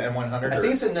sunshade. Is it N100? I or-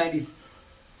 think it's a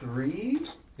 93.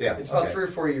 Yeah, It's about okay. 3 or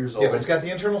 4 years old. Yeah, but it's got the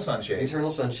internal sunshade.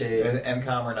 internal sunshade. And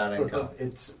NCOM or not Flip NCOM. up.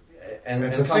 It's And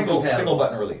it's a NCOM single compatible.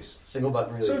 button release. Single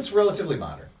button release. So it's relatively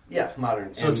modern. yeah,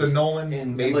 modern. So it's a Nolan made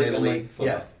in Italy flip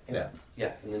yeah, up. Yeah.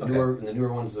 yeah. And the Okay.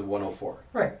 newer one's the 104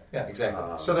 Right. Yeah. Exactly.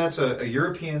 Um, So that's a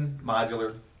European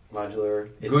modular, modular.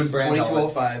 It's Good brand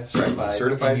 2205 certified,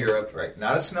 certified in Europe. Right.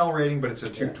 Not a Snell rating, but it's a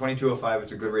Yeah. 2205.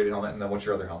 It's a good rated helmet. And then what's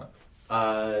your other helmet?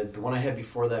 The one I had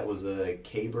before that was a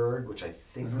K-Bird, which I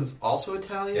think was also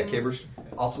Italian. Yeah, Cabers.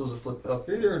 Also was a flip up.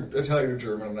 Either Italian or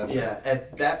German. I'm not sure. Yeah,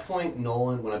 at that point,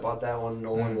 Nolan, when I bought that one,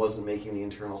 Nolan wasn't making the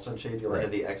internal sunshade. They only Right.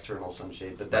 had the external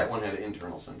sunshade, but that Right. one had an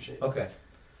internal sunshade. Okay.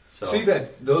 So, So you've had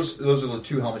those. Those are the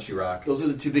 2 helmets you rock. those are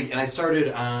the 2 big. And I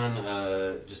started on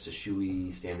just a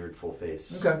Shoei standard full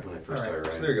face Okay. when I first All right. started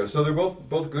So riding. there you go. So they're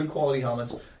both good quality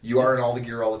helmets. You are in all the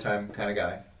gear all the time kind of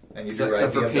guy, and you do ride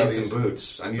Except for pants BMWs. and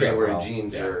boots. I'm usually Yeah, wearing well,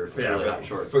 jeans yeah. or Yeah, really but hot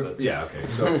shorts. for- but yeah, okay.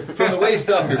 So from the waist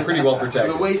up, you're pretty well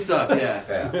protected. the waist up, yeah.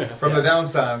 Yeah. From the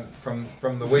downside, from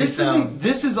the waist down.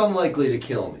 This is unlikely to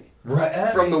kill me.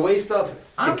 Right. From the waist up,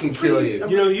 I'm it can kill pretty- you.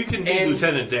 You know, you can be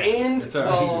Lieutenant Dan. And It's all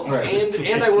right. well,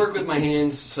 and I work with my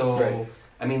hands, so Right.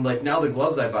 I mean, like now the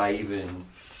gloves I buy, even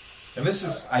And this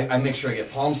is I make sure I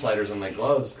get palm sliders on my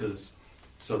gloves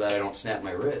so that I don't snap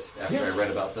my wrist after I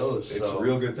read about those. it's so a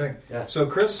real good thing. Yeah. So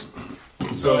Chris,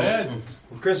 Go ahead.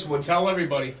 Chris, what Tell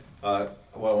everybody. what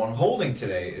I'm holding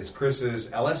today is Chris's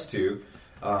LS2,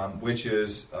 which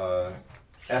is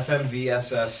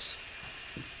FMVSS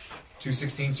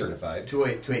 216 certified.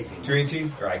 218.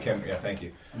 218? Or I can, yeah, thank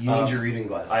you. You need your reading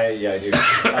glasses. I do.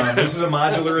 This is a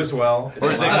modular as well.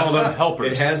 Or as they call them,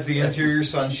 helpers. It has the interior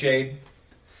sunshade.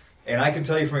 And I can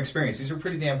tell you from experience, these are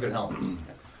pretty damn good helmets.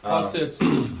 Plus, it's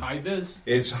high vis.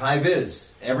 It's high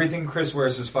vis. Everything Chris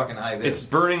wears is fucking high vis. It's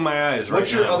burning my eyes right now.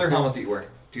 What's your other helmet that you wear?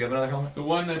 Do you have another helmet? The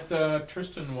one that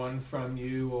Tristan won from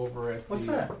you over at What's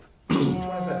the, that? Which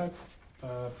one is that?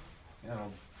 You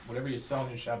know, whatever you sell in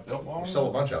your shop, Built Wall. We sell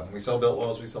a bunch of them. We sell Built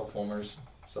Walls, we sell Fulmers,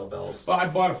 sell Bells. Well, I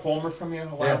bought a Fulmer from you a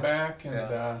while Yeah. back, and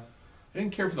Yeah. I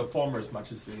didn't care for the Fulmer as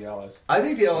much as the LS. I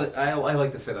think I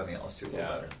like the fit on the LS2 a little Yeah.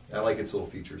 better. I like its little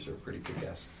features; they're pretty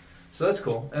kick-ass. So that's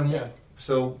cool. And Yeah.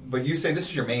 so, but you say this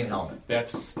is your main helmet.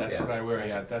 That's Yeah. what I wear.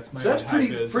 Yeah, that's my. So that's high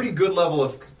vis. pretty good level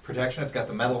of protection. It's got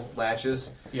the metal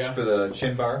latches Yeah. for the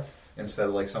chin bar instead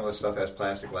of like some of the stuff has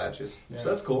plastic latches. Yeah. So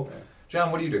that's cool. Yeah.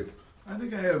 John, what do you do? I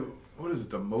think I have. What is it?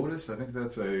 The Modus? I think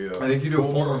that's a. I think you do a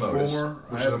Fulmer Modus, Fulmer.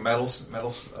 which I is a have- metal.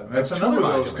 That's two another of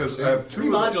those, modular. 'cause So I have three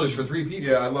two of those. modulars for 3 people.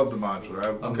 Yeah, I love the modular. I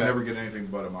would Okay. never get anything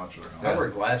but a modular I helmet. wear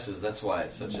glasses. That's why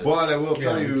it's such a. But I will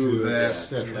tell you that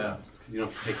Yeah. You don't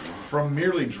have to take them off. from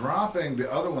merely dropping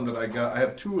the other one that I got, I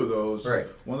have two of those. Right.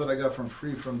 One that I got from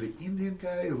free from the Indian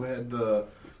guy who had the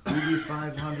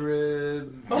BB500.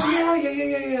 Oh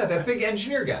yeah. That big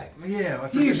engineer guy. Yeah, I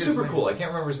forget He's his super name. cool. I can't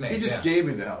remember his name. He just yeah. gave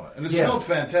me the helmet, and it Yeah. smelled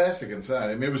fantastic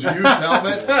inside. I mean, it was a used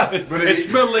helmet, but It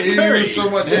smelled like he curry. used so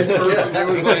much effort. It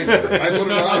was like I put it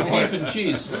Smell on. like Like, beef and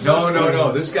cheese.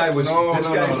 No. This guy was. No, this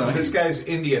no, guy's. no. This guy's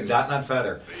Indian, dot not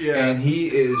feather. Yeah. And he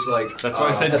is like. That's why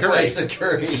I said That's why curry. I said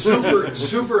curry.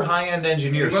 super high end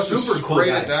engineer. he must have Super cool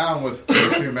sprayed guy. it down with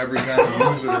perfume every time he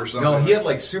used it or something. No, he had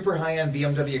like super high end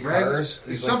BMW cars.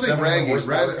 He's like something 700 raggy.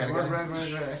 horsepower kind of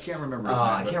guy. I can't remember his name.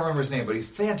 I but- can't remember his name, but he's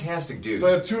a fantastic dude. So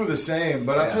I have two of the same,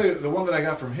 but Yeah. I'll tell you, the one that I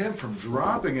got from him, from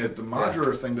dropping it, the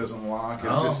modular thing doesn't lock.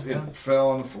 Oh, yeah. It fell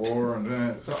on the floor,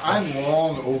 and so I'm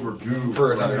long overdue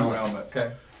for a another new helmet.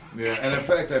 Okay. Yeah, and in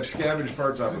fact, I've scavenged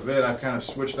parts off of it. I've kind of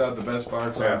switched out the best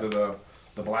parts Yeah. onto the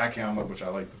black helmet, which I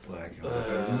like the black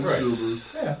helmet. Right. Silver.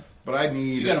 Yeah. But I So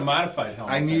need. you got a modified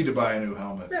helmet. I need to buy a new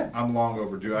helmet. Yeah. I'm long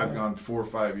overdue. I've gone 4 or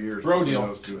 5 years Bro between deal.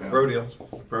 those two helmets. Bro deal.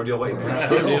 Bro deal. Wait.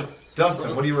 Bro deal.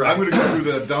 Dustin, what do you I'm run? going to go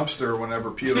through the dumpster whenever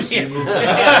POC moves.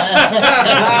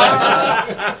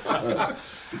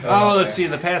 Oh, let's see.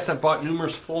 In the past, I've bought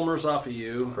numerous Fulmers off of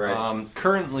you. Right.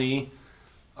 Currently,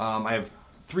 I have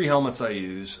 3 helmets I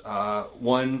use.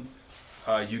 One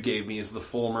you gave me is the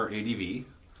Fulmer ADV.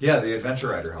 Yeah, the Adventure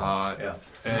Rider helmet. Yeah.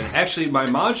 And actually, my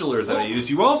modular that I used,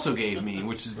 you also gave me,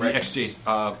 which is the Right. XJ.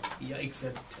 Yikes,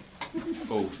 that's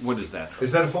Oh, what is that?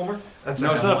 Is that a Fulmer? That's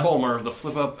No, it's not a M1? Fulmer. The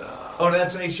flip up. Oh, no,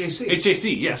 that's an HJC.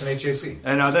 HJC, yes. That's an HJC.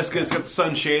 And that's good. It's got the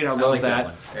sunshade. I love like that that.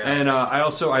 one. Yeah. And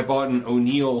I bought an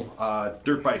O'Neill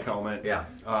dirt bike helmet. Yeah.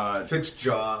 Fixed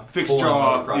jaw. Fixed full-on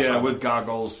jaw, motocross yeah, helmet. with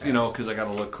goggles, you know, because I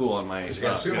got to look cool on my. You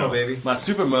got a sumo, baby. My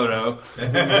Supermoto.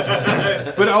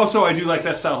 But also, I do like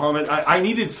that style helmet. I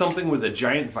needed something with a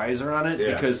giant visor on it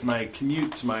Yeah. because my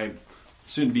commute to my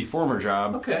soon-to-be former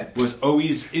job Okay. was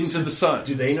always into the sun.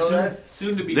 Do they know that?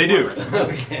 soon to be. They do.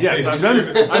 Yes, I'm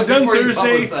done Before you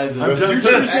Thursday. publicize it. I'm done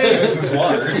Thursday. Mrs.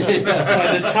 Waters.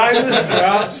 By the time this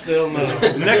drops, they'll know.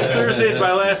 Next Thursday is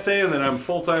my last day, and then I'm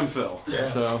full-time Phil. Yeah.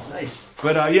 So, Nice.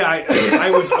 but yeah, I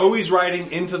was always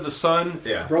riding into the sun,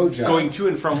 Yeah. Bro job. going to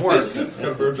and from work.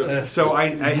 So I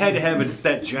had to have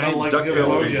that giant Not like a duckbill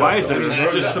blowjob. visor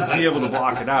just to be able to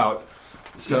block it out.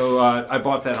 So I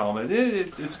bought that helmet.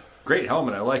 It's a great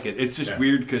helmet. I like it. It's just Yeah.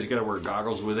 weird because you got to wear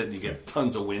goggles with it, and you get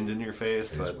tons of wind in your face.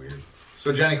 It is But weird.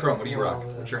 So, Johnny Chrome, what do you rock?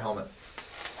 What's your helmet?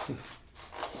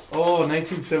 Oh,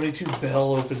 1972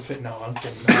 Bell open fit. No, I'm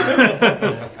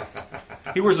kidding.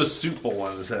 he wears a soup bowl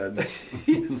on his head.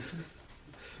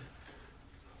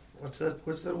 What's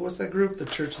that group? The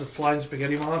Church of the Flying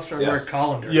Spaghetti Monster. I Yes. wear a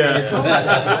colander. Yeah.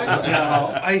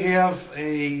 Now, I have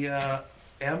a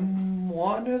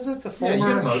M1. Is it the Yeah, you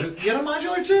Fulmer? get a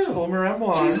modular too. Fulmer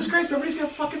M1. Jesus Christ, everybody's got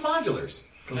fucking modulars.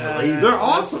 They're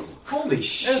awesome. Holy It's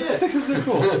shit. because they're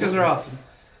cool. Because they're awesome.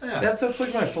 Yeah. That's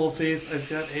like my full face. I've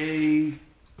got a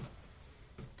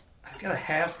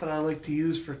half that I like to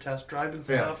use for test drive and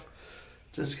Yeah. stuff.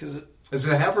 Just because Is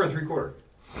it a half or a 3/4?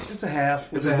 it's a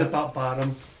half with It's a a zip half. out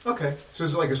bottom. Okay. So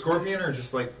is it like a Scorpion or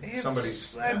just like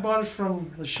somebody's? I bought it from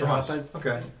the From shop. us. I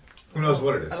Okay. Who knows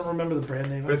what it is? don't remember the brand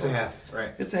name. But it's a half, right?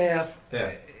 It's a half.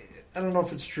 Yeah. I don't know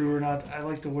if it's true or not. I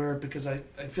like to wear it because I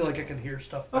feel like I can hear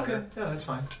stuff better. Okay. Yeah, that's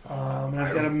fine. And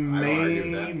I've I got a don't argue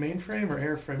with that. mainframe or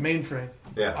airframe. Mainframe.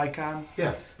 Yeah. Icon.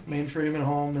 Yeah. Mainframe at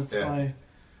home. That's Yeah.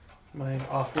 my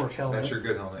off work helmet. That's your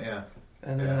good helmet. Yeah.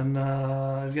 And yeah. then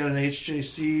I've got an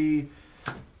HJC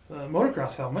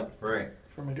motocross helmet Right.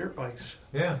 for my dirt bikes.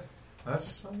 Yeah.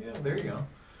 That's yeah. There you go.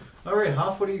 All right,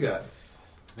 Hoff, what do you got?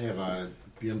 I have a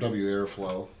BMW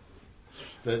Airflow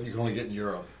that you can only get in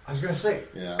Europe. I was gonna say.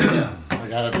 Yeah, I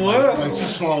got it. What? My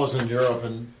sister-in-law was in Europe,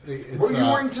 and it's. What are you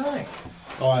wearing tonight?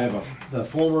 Oh, I have the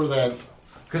Fulmer that.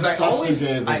 Because I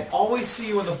Dusty always see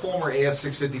you in the Fulmer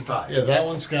AF655. Yeah, that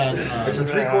one's got. It's a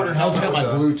 3/4 It's helmet. got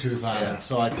my with Bluetooth on Yeah. it,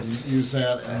 so I can use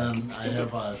that. And then I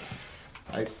have a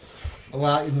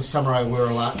lot in the summer. I wear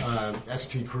a lot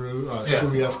ST Cruise,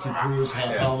 Shoei ST Cruise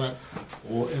half helmet,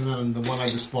 and then the one I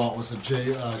just bought was a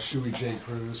Shoei J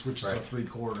Cruise, which is a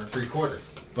 3/4. 3/4.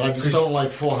 But I just don't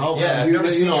like full helmet. Yeah, I've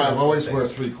never seen you I've in always full wear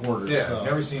face. 3/4. Yeah, so I've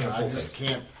never seen you in I full just face.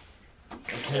 can't.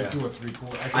 I can't do a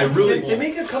 3/4. I really- They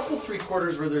make a couple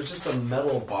 3/4s where there's just a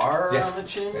metal bar Yeah. around the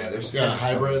chin. Yeah, there's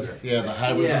hybrid. Yeah, the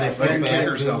hybrid. Yeah, and they like flip Like a back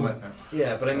kicker's too. helmet.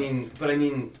 Yeah, but I mean,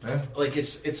 Yeah. like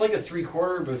it's like a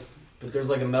 3/4, but there's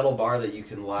like a metal bar that you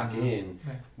can lock in,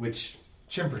 which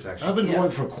Chin protection. I've been Yeah.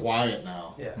 going for quiet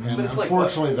now. Yeah. And But it's like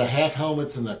unfortunately, the half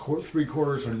helmets and the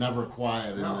 3/4s are never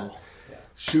quiet. And No. the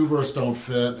shoe bursts don't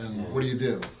fit. And what do you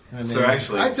do? I mean, So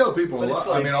actually, I tell people a But lot. it's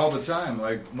like- I mean, all the time.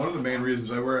 Like one of the main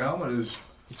reasons I wear a helmet is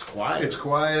it's quiet. it's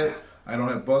quiet. I don't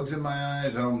have bugs in my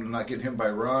eyes. I'm not getting hit by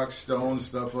rocks, stones,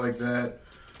 stuff like that.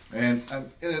 And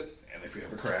if you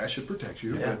have a crash, it protects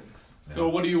you. Yeah. So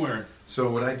what are you wearing? so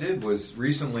what I did was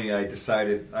recently I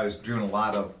decided I was doing a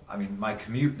lot of. I mean, my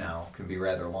commute now can be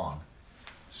rather long.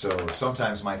 So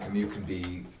sometimes my commute can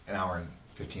be an hour and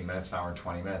 15 minutes, an hour and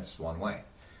 20 minutes one way,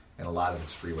 and a lot of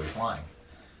it's freeway flying.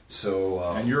 So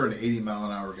And you're an 80 mile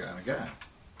an hour kind of guy.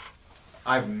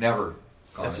 I've never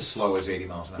gone That's as a- slow as 80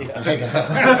 miles an hour.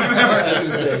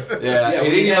 yeah, Yeah,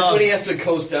 when, 80 miles. when he has to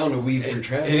coast down to weave through At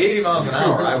traffic. 80 miles an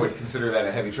hour, I would consider that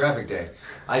a heavy traffic day.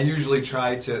 I usually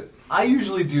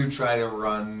do try to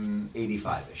run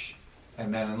 85-ish.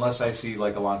 And then unless I see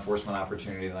like a law enforcement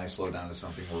opportunity, then I slow down to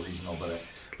something more reasonable.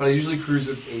 But I usually cruise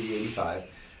at 80, 85.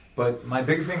 But my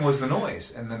big thing was the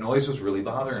noise, and the noise was really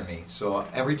bothering me. So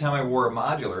every time I wore a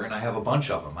modular, and I have a bunch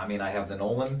of them. I mean, I have the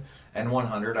Nolan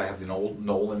N100, I have the old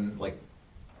Nolan like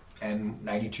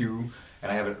N92,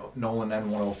 and I have a Nolan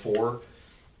N104,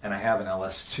 and I have an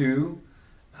LS2.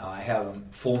 I have a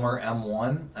Fulmer M1,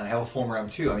 and I have a Fulmer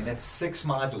M2. I mean, that's 6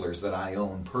 modulars that I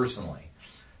own personally,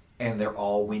 and they're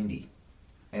all windy.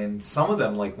 And some of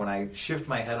them, like when I shift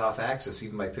my head off axis,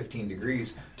 even by 15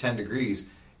 degrees, 10 degrees,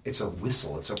 it's a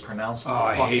whistle. It's a pronounced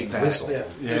I fucking hate that. whistle. Yeah.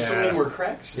 There's so many more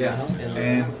cracks. you Yeah, know?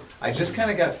 and I just kind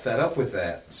of got fed up with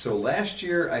that. So last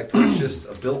year I purchased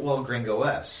a Biltwell Gringo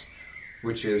S,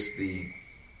 which is the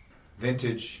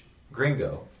vintage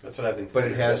Gringo, That's what I've been. but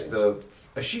it has considering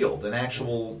a shield, an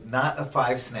actual, not a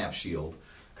 5-snap shield,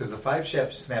 because the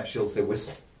 5-snap shields they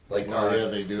whistle. Like Oh, yeah,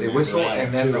 they do. They whistle, dry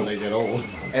and then too the, when they get old.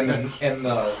 and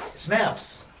the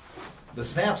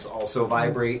snaps, also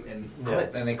vibrate and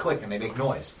click, and they click and they make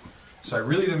noise. So I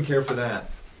really didn't care for that.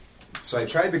 So I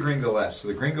tried the Gringo S. So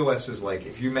the Gringo S is like,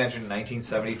 if you imagine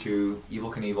 1972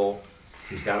 Evel Knievel,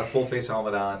 he's got a full face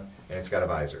helmet on and it's got a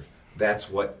visor. That's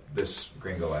what this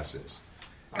Gringo S is.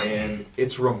 And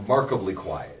it's remarkably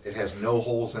quiet. It has no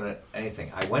holes in it,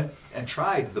 anything. I went and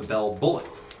tried the Bell Bullet,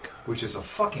 which is a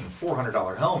fucking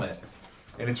 $400 helmet,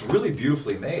 and it's really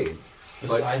beautifully made. the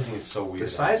But sizing is so weird. the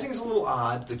sizing's a little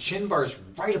odd. The chin bar's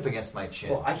right up against my chin.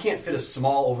 Well, I can't fit a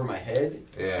small over my head,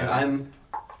 Yeah. and I'm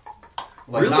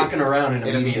like Really? knocking around in a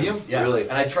In a medium. medium? Yeah, Really?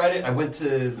 And I tried it. I went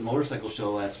to the motorcycle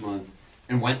show last month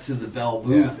and went to the Bell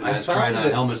booth, and I I was trying found on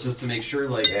that- helmets just to make sure,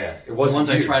 like, Yeah, it the wasn't ones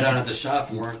I huge. tried on at the shop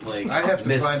weren't like I have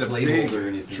to find a big mislabeled or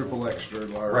anything. triple extra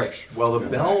large. Right. Well, the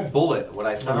Bell Bullet, what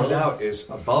I found really? out is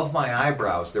above my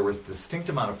eyebrows, there was a distinct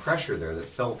amount of pressure there that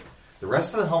felt. The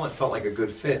rest of the helmet felt like a good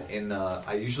fit.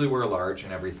 I usually wear a large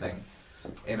and everything.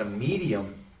 In a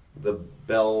medium, the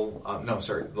Bell,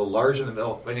 the large and the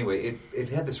Bell. But anyway, it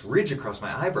had this ridge across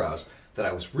my eyebrows that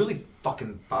I was really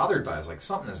fucking bothered by. I was like,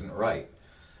 something isn't right.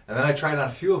 And then I tried on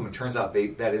a few of them. It turns out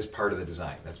that is part of the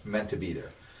design. That's meant to be there.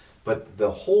 But the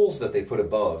holes that they put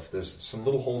above, there's some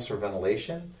little holes for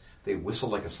ventilation. They whistle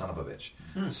like a son of a bitch.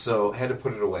 So I had to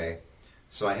put it away.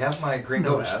 So I have my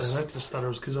Gringo Noticed S. that. I just thought it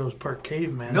was because I was part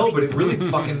caveman. No, but it really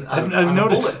fucking. I've on a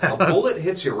noticed bullet, a bullet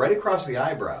hits you right across the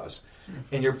eyebrows,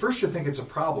 and you think it's a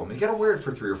problem. And you got to wear it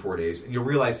for 3 or 4 days, and you'll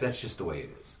realize that's just the way it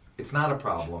is. It's not a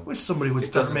problem. Wish somebody would It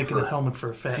start doesn't making a hurt. helmet for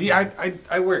a fat. See, man.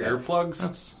 I wear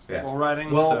earplugs Yeah. while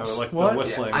riding, Well, so like what? the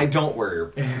whistling. Yeah, I don't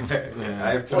wear. I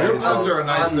have Well, to. earplugs are a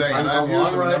nice thing, and I've on used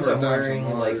long them a rides, number I'm of times.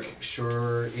 wearing in like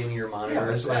Shure in-ear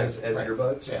monitors Yeah, as right.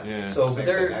 earbuds. Yeah. Yeah. So Same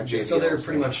they're thing. I have so they're JBLs,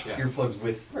 pretty much yeah. earplugs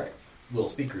with little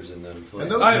speakers in them. To, like,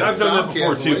 And those I've have done that sound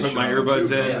before too. Put my cancellation on them, earbuds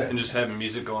too. in Yeah. and just having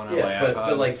music going on yeah, my but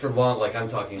iPod. like for long, like I'm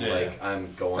talking Yeah. like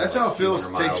I'm going. That's like how Phil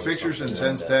 200 takes miles or pictures and something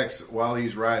sends like that. texts while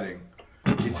he's riding.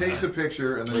 He takes a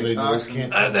picture and then Are he they talks. noise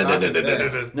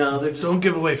canceling? No, they're just Don't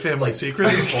give away family like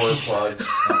secrets. four plugs.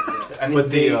 I mean, But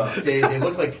they the,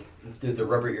 look like the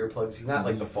rubber earplugs. Not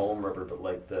like the foam rubber, but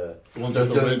like the Ones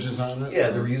with the ridges on it? Yeah,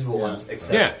 the reusable Yeah. ones.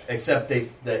 Yeah. Except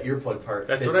that earplug part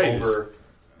That's fits what I use. over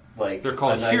like They're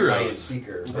called a nice Heroes. high-end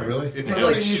speaker. Oh, really? If you But go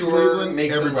like to East Shure Cleveland,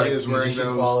 makes them, everybody like, is wearing musician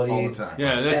those quality. all the time.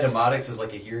 Yeah, that's. Adamotics is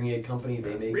like a hearing aid company.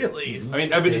 They make Really? I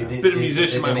mean, I've been They- a they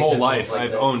musician my make whole headphones life. like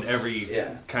I've that. owned every Yeah.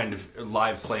 kind of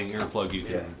live playing earplug you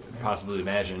can Yeah. possibly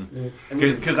imagine. I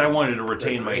mean, Because I wanted to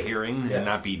retain my great. hearing Yeah. and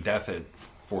not be deaf at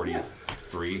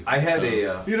 43. I had You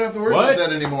don't have to worry What? about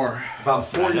that anymore. about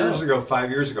 4 I know. years ago, 5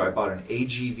 years ago, I bought an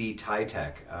AGV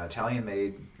Titech,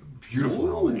 Italian-made, beautiful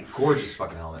helmet, gorgeous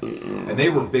fucking helmet, and they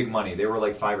were big money. They were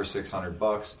like $500 or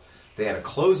 $600. They had a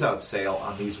closeout sale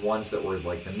on these ones that were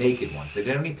like the naked ones. They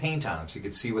didn't have any paint on them, so you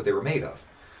could see what they were made of.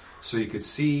 So you could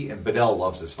see, and Bedell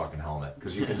loves this fucking helmet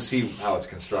because you can see how it's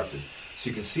constructed. So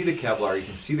you can see the Kevlar, you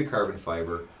can see the carbon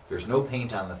fiber. There's no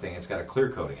paint on the thing. It's got a clear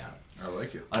coating on it. I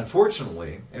like it.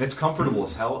 Unfortunately, and it's comfortable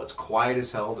as hell, it's quiet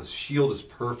as hell, the shield is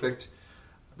perfect.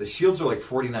 The shields are like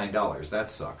 $49. That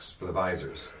sucks for the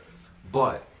visors.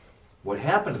 But what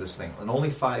happened to this thing in only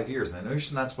 5 years, and I know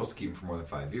you're not supposed to keep them for more than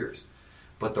 5 years,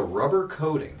 but the rubber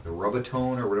coating, the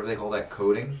Rubbertone or whatever they call that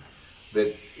coating,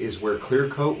 that is where clear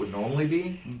coat would normally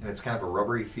be, and it's kind of a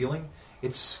rubbery feeling,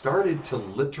 it started to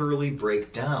literally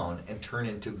break down and turn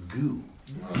into goo.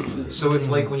 So it's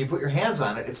like when you put your hands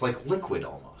on it, it's like liquid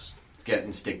almost. it's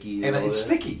getting sticky. And all it's that.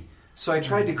 sticky. So I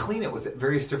tried to clean it with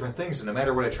various different things, and no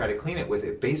matter what I try to clean it with,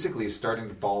 it basically is starting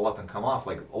to ball up and come off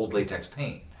like old latex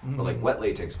paint, or like wet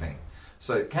latex paint.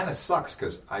 So it kind of sucks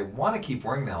because I want to keep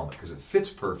wearing the helmet because it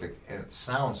fits perfect and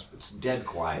it's dead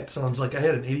quiet. Sounds like I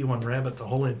had an 81 Rabbit. The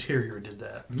whole interior did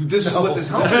that. This is what this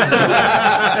helmet is doing.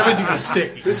 Everything was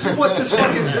sticky. This is what this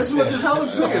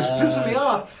helmet's doing. It's pissing me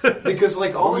off because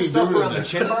like all What the are you stuff doing around in the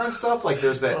there? chin bar and stuff, like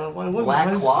there's that Well, it wasn't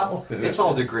black my cloth. fault. It's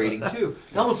all degrading too.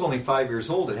 The helmet's only 5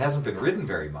 years old. It hasn't been ridden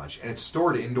very much, and it's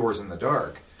stored indoors in the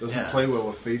dark. Doesn't Yeah. play well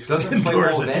with face. Doesn't play well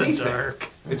Indoors with in the anything. dark.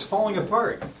 It's falling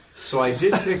apart. So I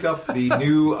did pick up the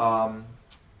new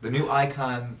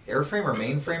Icon airframe or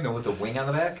mainframe, the one with the wing on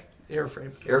the back. Airframe.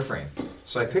 Airframe.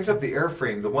 So I picked up the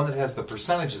airframe, the one that has the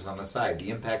percentages on the side, the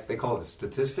impact. They call it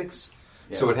statistics.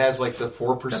 So it has like the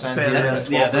 4% That's here bad. and That's-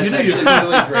 the 12%. Yeah, that's You know actually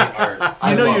really great art.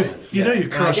 I love it. You know you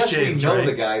And I crushed guess James, we know right?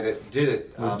 the guy that did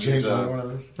it. James He's want a one of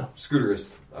those?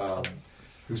 scooterist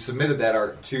who submitted that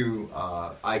art to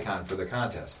Icon for the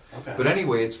contest. Okay. But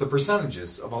anyway, it's the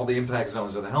percentages of all the impact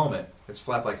zones of the helmet. It's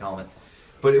flat black helmet.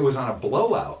 But it was on a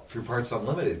blowout through Parts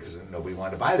Unlimited because nobody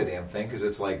wanted to buy the damn thing because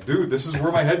it's like, dude, this is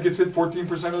where my head gets hit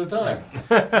 14% of the time.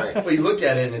 Right. Well, you look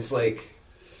at it and it's like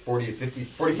 40 to 50,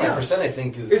 45%, I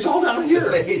think, is It's all down here.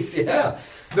 the face. Yeah.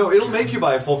 No, it'll make you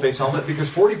buy a full face helmet because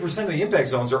 40% of the impact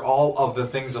zones are all of the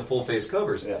things a full face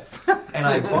covers. Yeah. And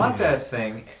I bought that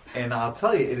thing, and I'll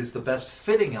tell you, it is the best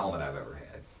fitting helmet I've ever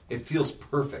had. It feels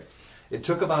perfect. It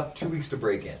took about 2 weeks to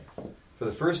break in. For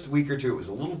the first week or two, it was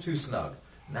a little too snug.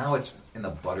 Now it's in the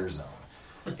butter zone.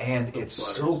 And it's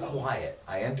so quiet.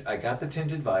 I got the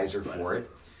tinted visor for it.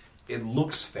 It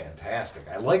looks fantastic.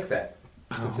 I like that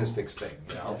statistics thing.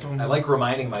 You know? I like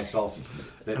reminding myself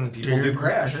that people do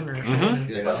crash. You know?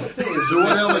 That's the thing is, So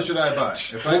what helmet should I buy?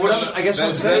 If Well, I guess what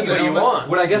I'm saying that's is, the helmet?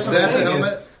 what I guess I'm That's the saying is,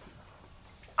 helmet?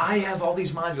 I have all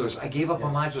these modulars. I gave up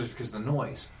on modulars because of the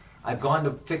noise. I've gone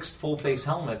to fixed full face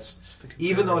helmets,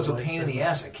 even though it's a pain in the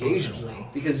ass occasionally.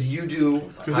 because you do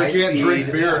 'Cause I can't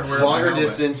drink beer and wear my longer helmet.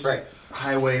 distance Right.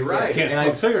 highway ride. Can't And smoke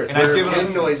I've- cigarettes. and I've Where given wind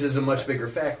up- noise is a much bigger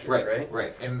factor, Right, right?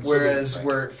 right. And so Whereas right.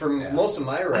 where for Yeah. most of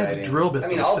my have a riding, drill bit I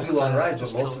mean, that I'll fits do long that. rides, but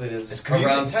Just most of it is It's commuting.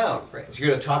 around town. Right. So you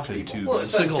got to talk to people. Well,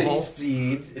 it's on Single city hole.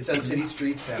 speed. It's on city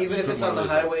streets. Yeah, Even just if put it's one on the of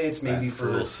those, highway, it's maybe for for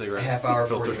little a cigarette half hour,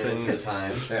 filter 40 minutes at a things.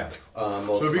 time. Yeah. Most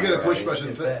So if of you my get a push riding, button,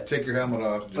 if that. take your helmet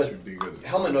off. Just But would be good.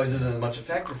 helmet noise isn't as much a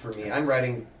factor for me. I'm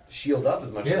riding shield up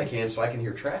as much as Yeah. I can so I can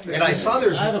hear traffic. And I saw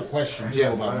there's I have a question too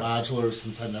Yeah, about right. modulars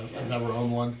since I've never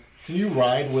owned one. Can you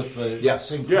ride with the Yes.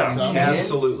 thing Yeah. tucked up? Yeah.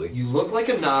 absolutely. You look like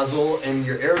a nozzle, and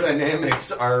your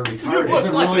aerodynamics are retarded. Is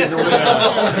it really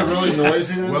is it really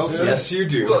noisy? then, Well too? said. Yes, you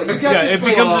do. Well, you got Yeah, these it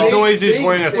becomes little as noisy as things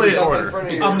wearing a sticking up in three-quarter. front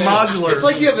of your A sail. modular. It's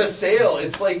like you have a sail.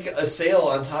 It's like a sail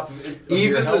on top of it. Of your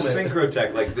Even the helmet.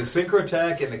 Synchrotech, like the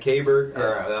Synchrotech and the Caber,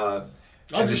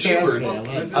 I'm and the just Schubert,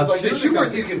 asking. Like the few Schubert, you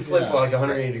companies- can flip Yeah. like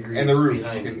 180 degrees and the roof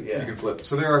behind you you. can, Yeah. you can flip.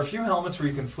 So there are a few helmets where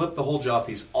you can flip the whole jaw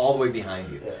piece all the way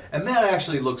behind you, Yeah. and that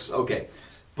actually looks okay.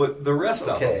 But the rest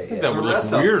Okay, of them, yeah. That the would look rest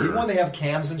of them, weirder. even when they have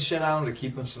cams and shit on them to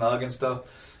keep them snug and stuff,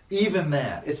 even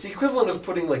that. It's the equivalent of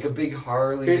putting like a big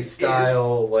Harley It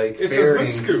style it's a fairing hood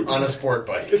scoop. on a sport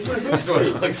bike. It's a hood That's what it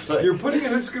scoop. looks like. You're putting a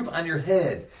hood scoop on your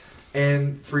head.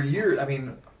 And for years, I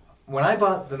mean, when I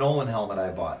bought the Nolan helmet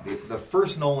I bought, the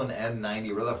first Nolan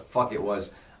N90, whatever the fuck it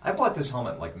was, I bought this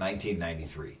helmet like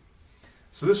 1993.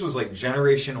 So this was like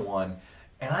generation 1,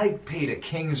 and I paid a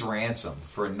king's ransom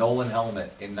for a Nolan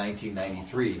helmet in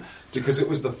 1993 because it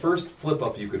was the first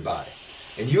flip-up you could buy.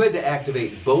 And you had to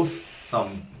activate both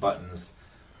thumb buttons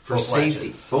for Both safety.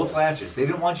 latches. Both latches. They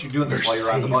didn't want you doing this while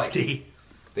you're on the bike. Safety.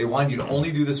 They wanted you to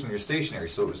only do this when you're stationary,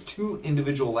 so it was 2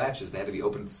 individual latches that had to be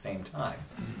open at the same time.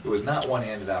 It was not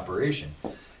one-handed operation.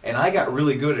 And I got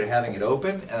really good at having it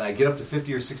open, and I'd get up to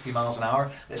 50 or 60 miles an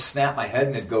hour, I'd snap my head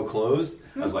and it'd go closed.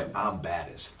 I was like, I'm bad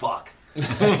as fuck. So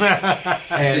you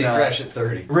crash at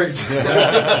 30. Right.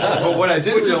 But what I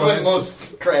didn't Which is when realize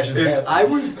most crashes is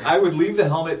happen. I would leave the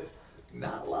helmet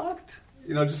not locked,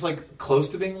 just like close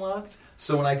to being locked.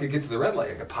 So when I could get to the red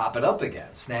light, I could pop it up again,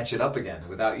 snatch it up again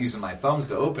without using my thumbs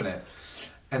to open it.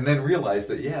 And then realize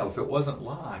that, if it wasn't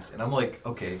locked, and I'm like,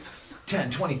 okay,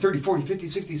 10, 20, 30, 40, 50,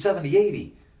 60, 70,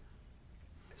 80.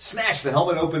 Snatch, the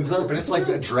helmet opens up, and it's like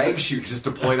a drag chute just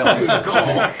deployed on my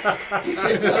skull.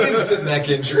 Instant neck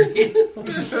injury.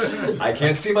 I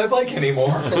can't see my bike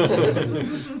anymore.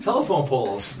 Telephone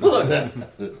poles.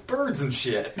 Look, birds and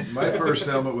shit. My first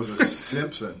helmet was a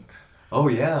Simpson. Oh,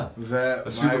 yeah. That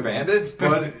A Super Bandit?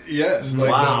 But yes,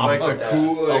 like Wow. the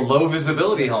cool, A low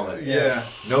visibility helmet. yeah.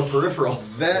 No peripheral.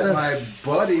 That my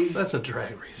buddy That's a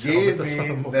drag race. gave That's not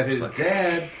a me that his motorcycle.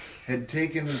 dad had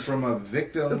taken from a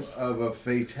victim of a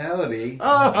fatality.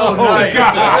 Oh, nice.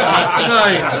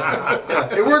 Nice.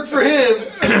 It worked for him.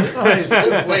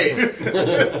 Wait.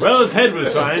 Well, his head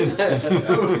was fine. That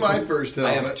was my first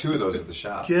I helmet. have 2 of those at the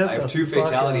shop. Get I have the 2 fuck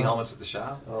fatality out. helmets at the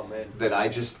shop. Oh, man. That I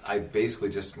basically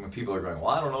just, when people are going, well,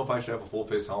 I don't know if I should have a full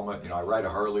face helmet. I ride a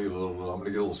Harley, I'm going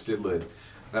to get a little skid lid.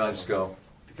 Then I just go,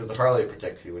 Because the Harley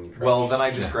protects you when you crash. well, then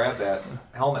I just grab that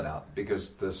helmet out.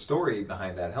 Because the story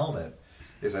behind that helmet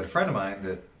is that a friend of mine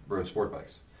that rode sport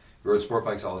bikes. He rode sport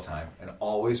bikes all the time and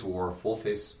always wore full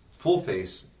face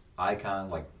Icon,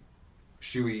 like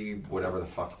Shoei, whatever the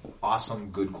fuck,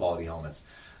 awesome, good quality helmets.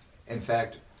 In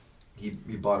fact, he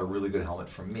bought a really good helmet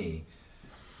from me,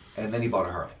 and then he bought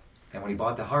a Harley. And when he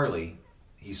bought the Harley,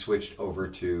 he switched over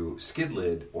to skid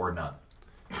lid or none.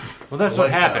 Well, that's what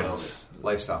Lifestyle happens.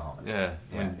 Lifestyle helmet.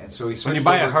 Yeah. And so he switched When you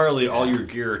buy a over- Harley, all Yeah. your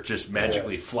gear just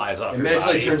magically flies off it your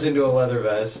magically body. turns into a leather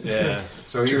vest. Yeah.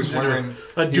 So he was wearing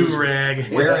A he was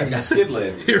do-rag. wearing the skid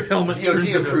lid. Your helmet turns DOT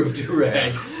into approved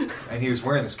do-rag. And he was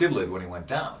wearing the skid lid when he went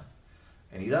down,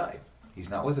 and he died. He's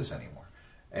not with us anymore.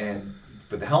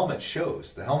 But the helmet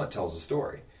shows. The helmet tells a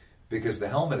story, because the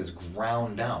helmet is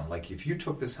ground down. Like if you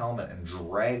took this helmet and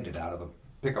dragged it out of a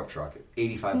pickup truck at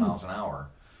 85 miles an hour,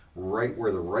 right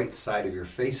where the right side of your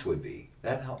face would be,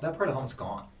 that part of the helmet's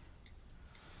gone.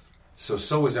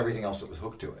 So was everything else that was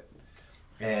hooked to it.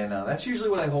 And that's usually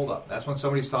what I hold up. That's when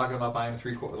somebody's talking about buying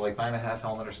buying a half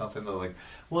helmet or something. They're like,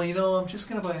 well, I'm just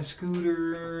going to buy a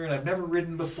scooter, and I've never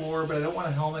ridden before, but I don't want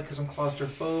a helmet because I'm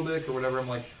claustrophobic or whatever. I'm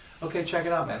like, okay, check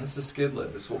it out, man. This is skid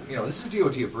lid. This is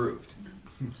DOT approved.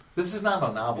 This is not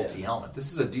a novelty helmet.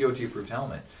 This is a DOT approved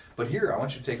helmet. But here, I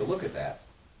want you to take a look at that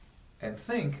and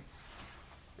think,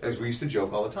 as we used to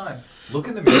joke all the time, look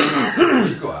in the mirror before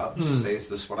you go out and just say, is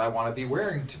this what I want to be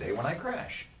wearing today when I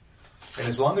crash? And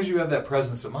as long as you have that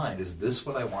presence of mind, is this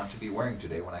what I want to be wearing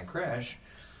today when I crash,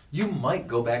 you might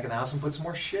go back in the house and put some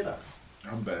more shit on.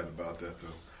 I'm bad about that though.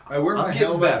 I wear I'm my getting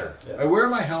helmet. better. I wear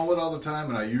my helmet all the time,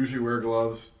 and I usually wear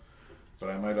gloves. But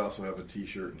I might also have a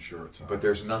t-shirt and shorts on. But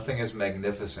there's nothing as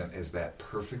magnificent as that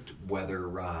perfect weather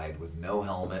ride with no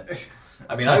helmet.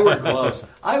 I mean, I wear gloves.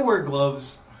 I wear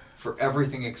gloves for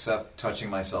everything except touching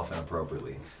myself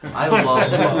inappropriately. I love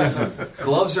gloves.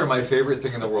 Gloves are my favorite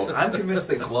thing in the world. I'm convinced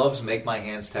that gloves make my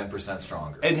hands 10%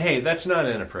 stronger. And hey, that's not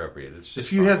inappropriate. It's just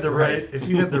If you had the right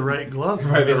gloves,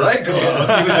 Right, the right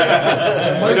gloves.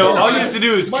 all you have to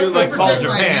do is Might like call protect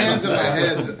my hands Japan. and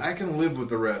my head. I can live with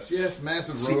the rest. Yes,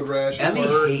 massive road rash. Emmy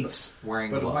alert, hates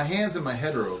wearing but gloves. my hands and my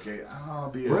head are okay.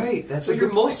 I'll be Right, that's So a you're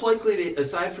good most point. likely to,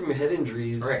 aside from head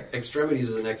injuries, Right.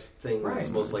 extremities are the next thing Right. that's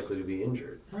most likely to be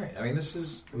injured. Right, I mean, this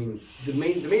is... I mean, the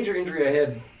major injury I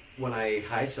had when I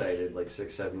high-sided like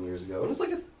 6-7 years ago, it was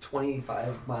like a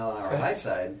 25-mile-an-hour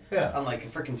high-side on like a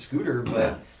freaking scooter,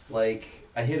 but like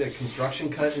I hit a construction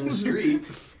cut in the street.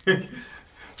 You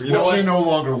know Which they what? no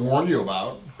longer warn you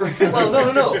about.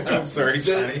 Well, no. I'm sorry,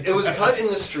 Johnny. It was cut in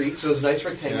the street, so it was a nice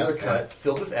rectangular Yeah. cut,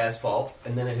 filled with asphalt,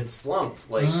 and then it had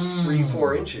slumped like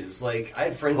 3-4 inches. Like I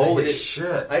had friends Holy that hit it.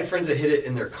 shit. I had friends that hit it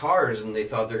in their cars, and they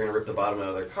thought they were going to rip the bottom out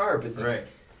of their car, but you Right.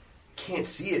 can't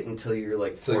see it until you're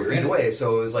like Till 4 you're feet in it. away.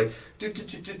 So it was like,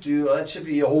 that should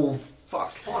be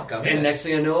fuck. I'm And in. next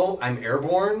thing I know, I'm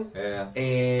airborne. Yeah.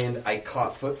 And I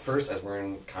caught foot first. I was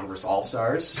wearing Converse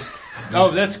All-Stars.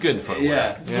 Oh, that's good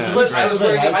footwear. Yeah. But I was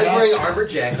wearing an armor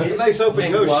jacket. Nice open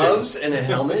and toe gloves shoes. and a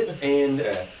helmet. And,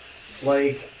 Yeah.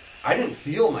 like, I didn't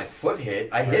feel my foot hit.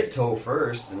 I hit toe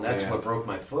first, and that's Yeah. what broke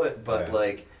my foot. But, Yeah.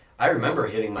 like, I remember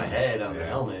hitting my head on the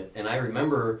helmet. And I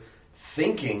remember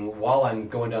thinking while I'm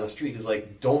going down the street is,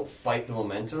 like, don't fight the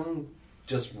momentum.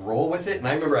 Just roll with it. And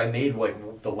I remember I made, like,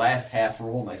 the last half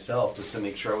roll myself just to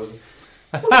make sure I wasn't...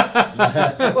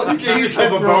 Well, you gave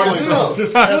yourself a bonus. No.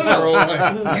 Just kept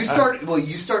rolling.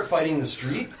 You start fighting the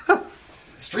street.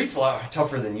 Street's a lot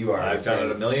tougher than you are. I've done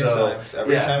it a million So, times.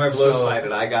 Every yeah, time I've so-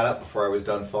 low-sided, I got up before I was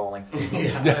done falling.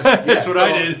 That's what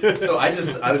I did. So I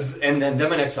was, and then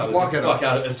my next thought was Walk get it the fuck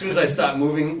out. As soon as I stopped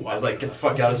moving, I was like, get the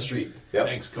fuck out of the street. Yep.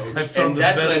 Thanks, coach. I found And the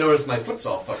that's when I best. noticed my foot's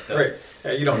all fucked up. Right.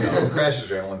 Yeah, you don't know. Crash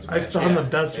adrenaline's I match. found the Yeah.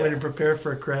 best way to prepare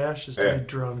for a crash is to Yeah. be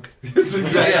drunk. It's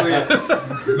exactly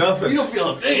it. Nothing. You don't feel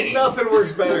a thing. Nothing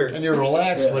works better. And you're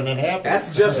relaxed when it happens.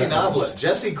 That's Jesse Noblet.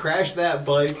 Jesse crashed that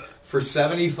bike for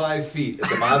 75 feet at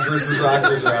the Mods vs.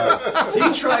 Rockers round.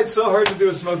 He tried so hard to do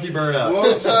a Smoky burnout.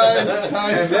 Low side,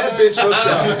 high And side. that bitch hooked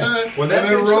up. When that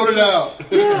and then bitch wrote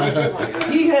hooked it up,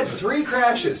 out. he had 3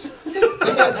 crashes. He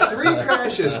had 3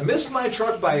 crashes. Missed my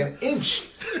truck by an inch.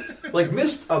 Like,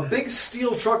 missed a big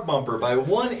steel truck bumper by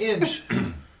 1 inch.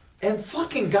 And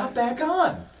fucking got back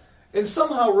on. And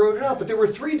somehow rode it out. But there were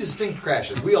 3 distinct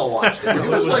crashes. We all watched it. It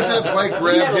was like that bike He had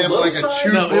grabbed a him low like a side.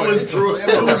 chew No, toy it was- threw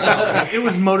him around. It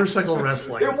was motorcycle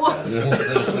wrestling. It was.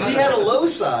 He had a low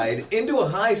side into a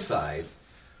high side.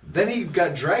 Then he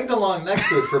got dragged along next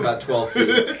to it for about 12 feet.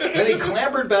 Then he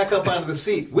clambered back up onto the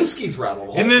seat, whiskey throttle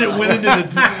the whole And then time.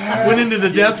 it went into the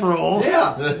death roll.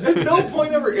 Yeah, at no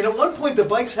point ever. And at one point, the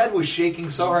bike's head was shaking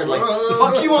so hard, like,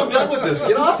 fuck you, I'm done with this.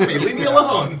 Get off me. Leave me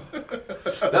alone.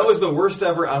 That was the worst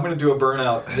ever. I'm going to do a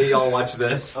burnout. Hey, y'all, watch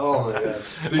this. Oh my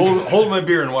god. Hold my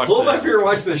beer and watch Hold my this. beer and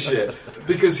watch this shit.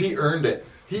 Because he earned it.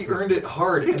 He earned it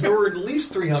hard. And there were at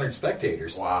least 300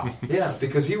 spectators. Wow. Yeah,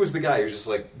 because he was the guy who was just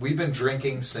like, we've been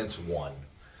drinking since 1.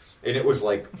 And it was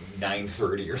like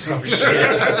 9:30 or some shit.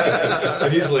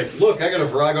 And he's like, look, I got a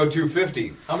Virago 250.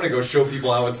 I'm going to go show people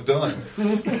how it's done.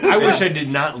 I wish I did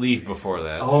not leave before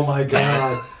that. Oh my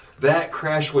god. That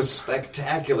crash was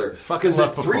spectacular. Fucking Because at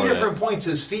left 3 before different points,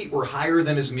 his feet were higher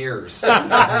than his mirrors.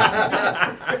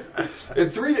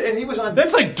 And he was on.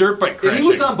 That's like dirt bike And crashing. he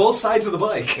was on both sides of the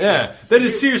bike. Yeah, that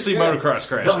is seriously Yeah. motocross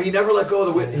crash. No, he never let go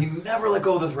of he never let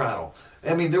go of the throttle.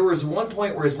 I mean, there was one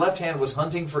point where his left hand was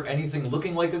hunting for anything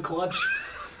looking like a clutch.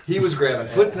 He was grabbing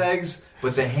foot pegs,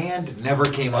 but the hand never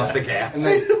came off the gas. And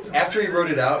then after he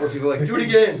wrote it out, where people were like, do it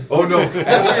again. Oh no!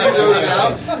 After he wrote it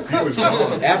out, He was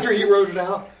gone. after he wrote it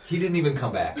out, he didn't even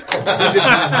come back. He just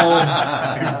went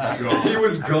home. He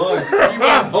was gone. He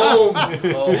went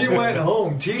home. He went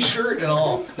home. T-shirt and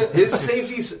all. His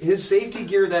safety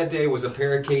gear that day was a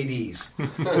pair of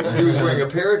KDs. He was wearing a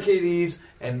pair of KDs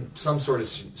and some sort of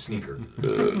sneaker.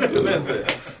 That's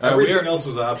it. Everything else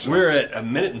was optional. We're at a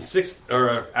minute and 6 or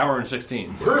an hour and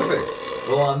 16. Perfect.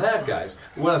 Well, on that, guys,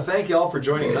 we want to thank you all for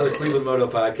joining another Cleveland Moto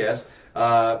podcast.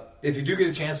 If you do get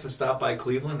a chance to stop by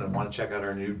Cleveland and want to check out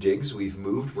our new digs, we've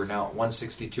moved. We're now at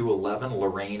 16211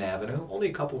 Lorraine Avenue, only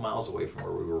a couple miles away from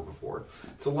where we were before.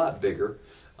 It's a lot bigger.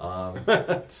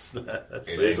 That's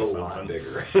It is a lot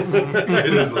bigger.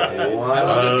 It is a lot. I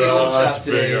was at the old shop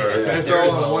today. bigger. And And it's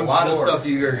there's all on a one lot of floor. stuff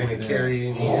you are going to carry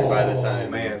in here by the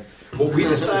time. Man. What we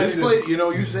decided This is... place, you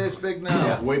know, you say it's big now.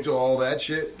 Yeah. Wait till all that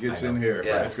shit gets I know. in here.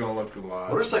 Yeah. It's going to look a lot.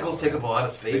 Motorcycles take up a lot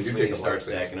of space They do when take you a lot of start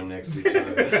space. stacking them next to each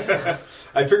other.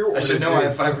 I figure what I we're should gonna know do- I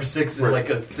have 5 or 6 in like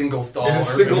a single stall In a or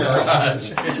single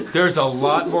garage. There's a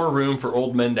lot more room for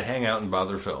old men to hang out and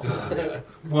bother Phil.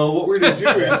 Well, what we're going to do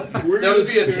is... we're There gonna would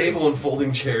be a share- table and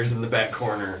folding chairs in the back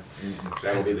corner.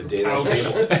 That'll be the day that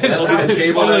table... That'll be the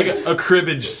table Like that... a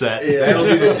cribbage set. That'll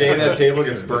be the day that table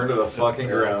gets burned to the fucking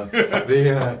ground.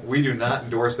 We do not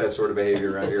endorse that sort of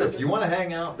behavior around here. If you want to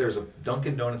hang out, there's a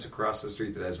Dunkin' Donuts across the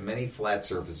street that has many flat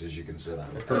surfaces you can sit on.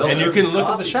 They'll And you serve can look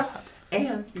at coffee, the shop.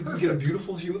 And you can get a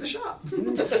beautiful view of the shop.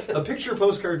 A picture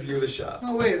postcard view of the shop.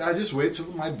 Oh, wait. I just wait till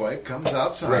my bike comes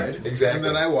outside. Right, exactly. And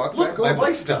then I walk Look, back my over.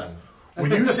 bike's done.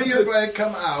 When you see your bike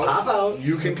come out, Pop out.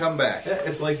 you can come back. Yeah,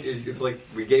 it's like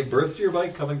we gave birth to your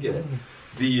bike. Come and get it.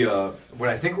 What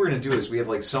I think we're going to do is we have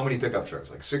like so many pickup trucks,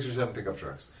 like 6 or 7 pickup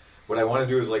trucks. What I want to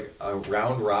do is like a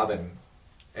round robin,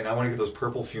 and I want to get those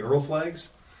purple funeral flags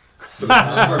for the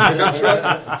top of our pickup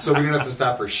trucks, so we don't have to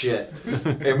stop for shit,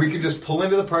 and we can just pull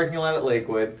into the parking lot at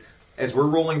Lakewood. As we're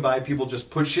rolling by, people just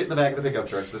put shit in the back of the pickup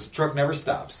trucks. This truck never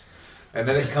stops. And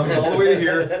then it comes all the way to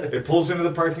here. It pulls into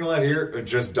the parking lot here. It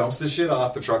just dumps the shit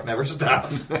off. The truck never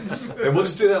stops. And we'll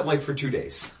just do that like for 2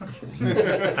 days.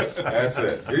 That's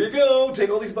it. Here you go. Take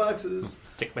all these boxes.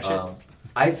 Take my shit.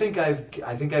 I think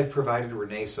I've provided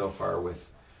Renee so far with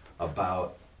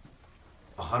about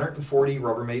 140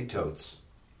 Rubbermaid totes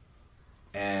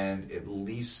and at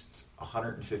least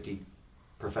 150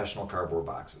 professional cardboard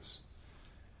boxes.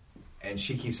 And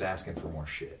she keeps asking for more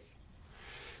shit.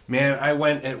 Man, I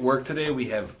went at work today.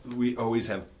 We always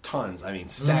have tons. I mean,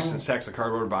 stacks and stacks of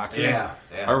cardboard boxes. Yeah.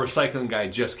 Our recycling guy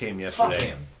just came yesterday. Fuck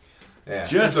him. Yeah,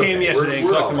 Just it's came okay. yesterday and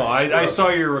We're collected them all. right. I saw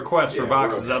your request for Yeah,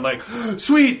 boxes. we're okay. I'm like,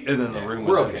 sweet! And then the room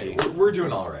was We're okay. empty. We're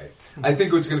doing all right. I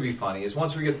think what's going to be funny is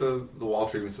once we get the wall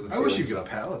treatments and the I wish you ceilings.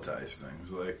 could palletized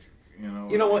things. Like,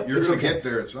 You know what? You're It's going to okay. get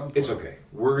there at some point. It's okay.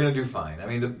 We're going to do fine. I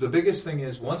mean, the biggest thing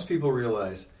is once people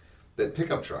realize that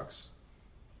pickup trucks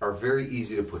are very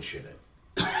easy to put shit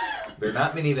in. They're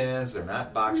not minivans. They're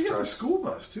not box You got the trucks. school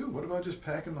bus, too. What about just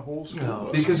packing the whole school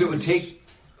bus? Because it would take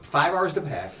 5 hours to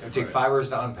pack. It would take 5 hours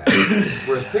to unpack.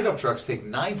 Whereas pickup trucks take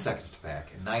 9 seconds to pack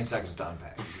and 9 seconds to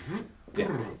unpack.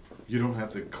 Yeah. You don't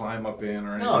have to climb up in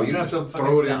or anything. No, you don't have to Just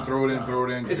throw it in, no, throw it in, no. throw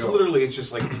it in. It's go. literally, it's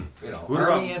just like, What army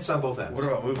about- ants on both ends. What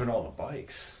about moving all the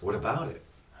bikes? What about it?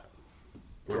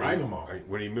 Drive them all.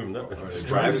 What are you moving them? Just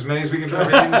drive as many as we can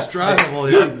drive. Everything's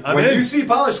drivable. Yeah. When you see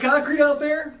polished concrete out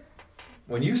there,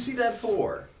 when you see that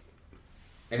floor,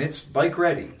 and it's bike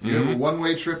ready, You have a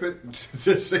one-way trip it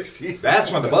to 16.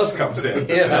 that's when the bus comes in.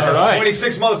 Yeah. All right.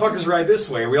 26 motherfuckers ride this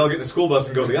way, and we all get in the school bus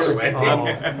and go the other way.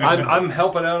 I'm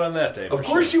helping out on that day. Of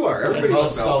course you are. Everybody And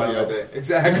wants to help out Stelvio. that day.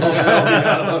 Exactly.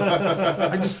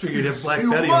 I just figured if Black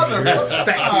You Betty mother- was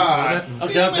stack people in it.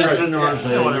 I've got there in North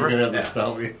Side. You whatever. can have the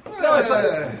Stelvio. No, it's not.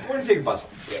 We're going to take a bus.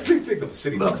 Take the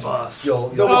city bus.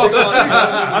 You'll No, we'll take the city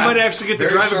bus. I might actually get to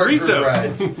very drive a short group burrito.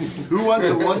 rides. Who wants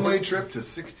a one-way trip to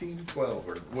 1612?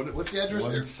 Or what's the address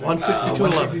here? 162.11.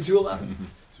 162.11.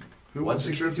 Who wants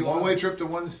a trip? 162. One-way trip to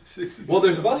 162. Well,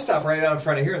 there's a bus stop right out in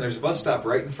front of here, and there's a bus stop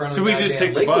right in front of So the we just goddamn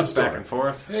take the Lakewood bus store. back and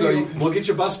forth. So we'll get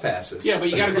you bus passes. Yeah, but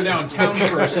you got to go downtown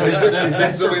first. And Is then that the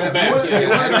way circle that back. You want to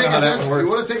take a how that test? one works.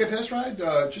 You want to take a test ride?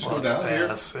 Just go down here.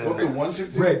 pass, Go up to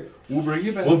 162. Right. We'll bring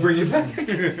you back. We'll bring you back.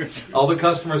 All the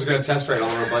customers are going to test ride all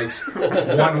of our bikes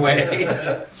one way.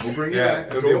 We'll bring you Yeah, back.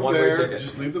 it'll be a Go up one-way there. ticket.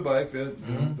 Just leave the bike.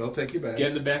 Then they'll take you back. Get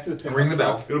in the back of the pickup. Ring the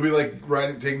bell. It'll be like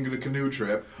taking a canoe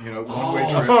trip.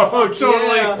 One-way trip. Oh,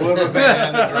 totally. Yeah. We'll have a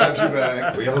van that drives you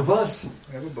back. We have a bus.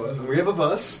 We have a bus. We have a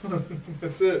bus.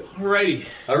 That's it. Alrighty.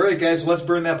 All right, guys, let's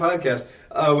burn that podcast.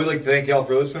 We'd like to thank y'all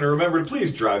for listening. Remember to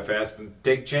please drive fast and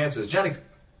take chances. Johnny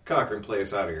Cochran, play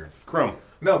us out of here. Chrome.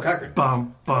 No, Cochran.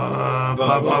 Bum, bum, Bum,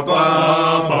 bum, bum,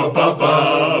 bum, bum, bum, bum,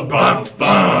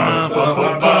 bum,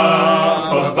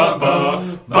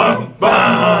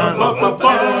 bum,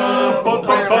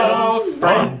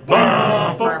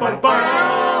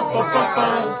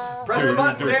 Press the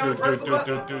button, damn it, press the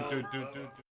button.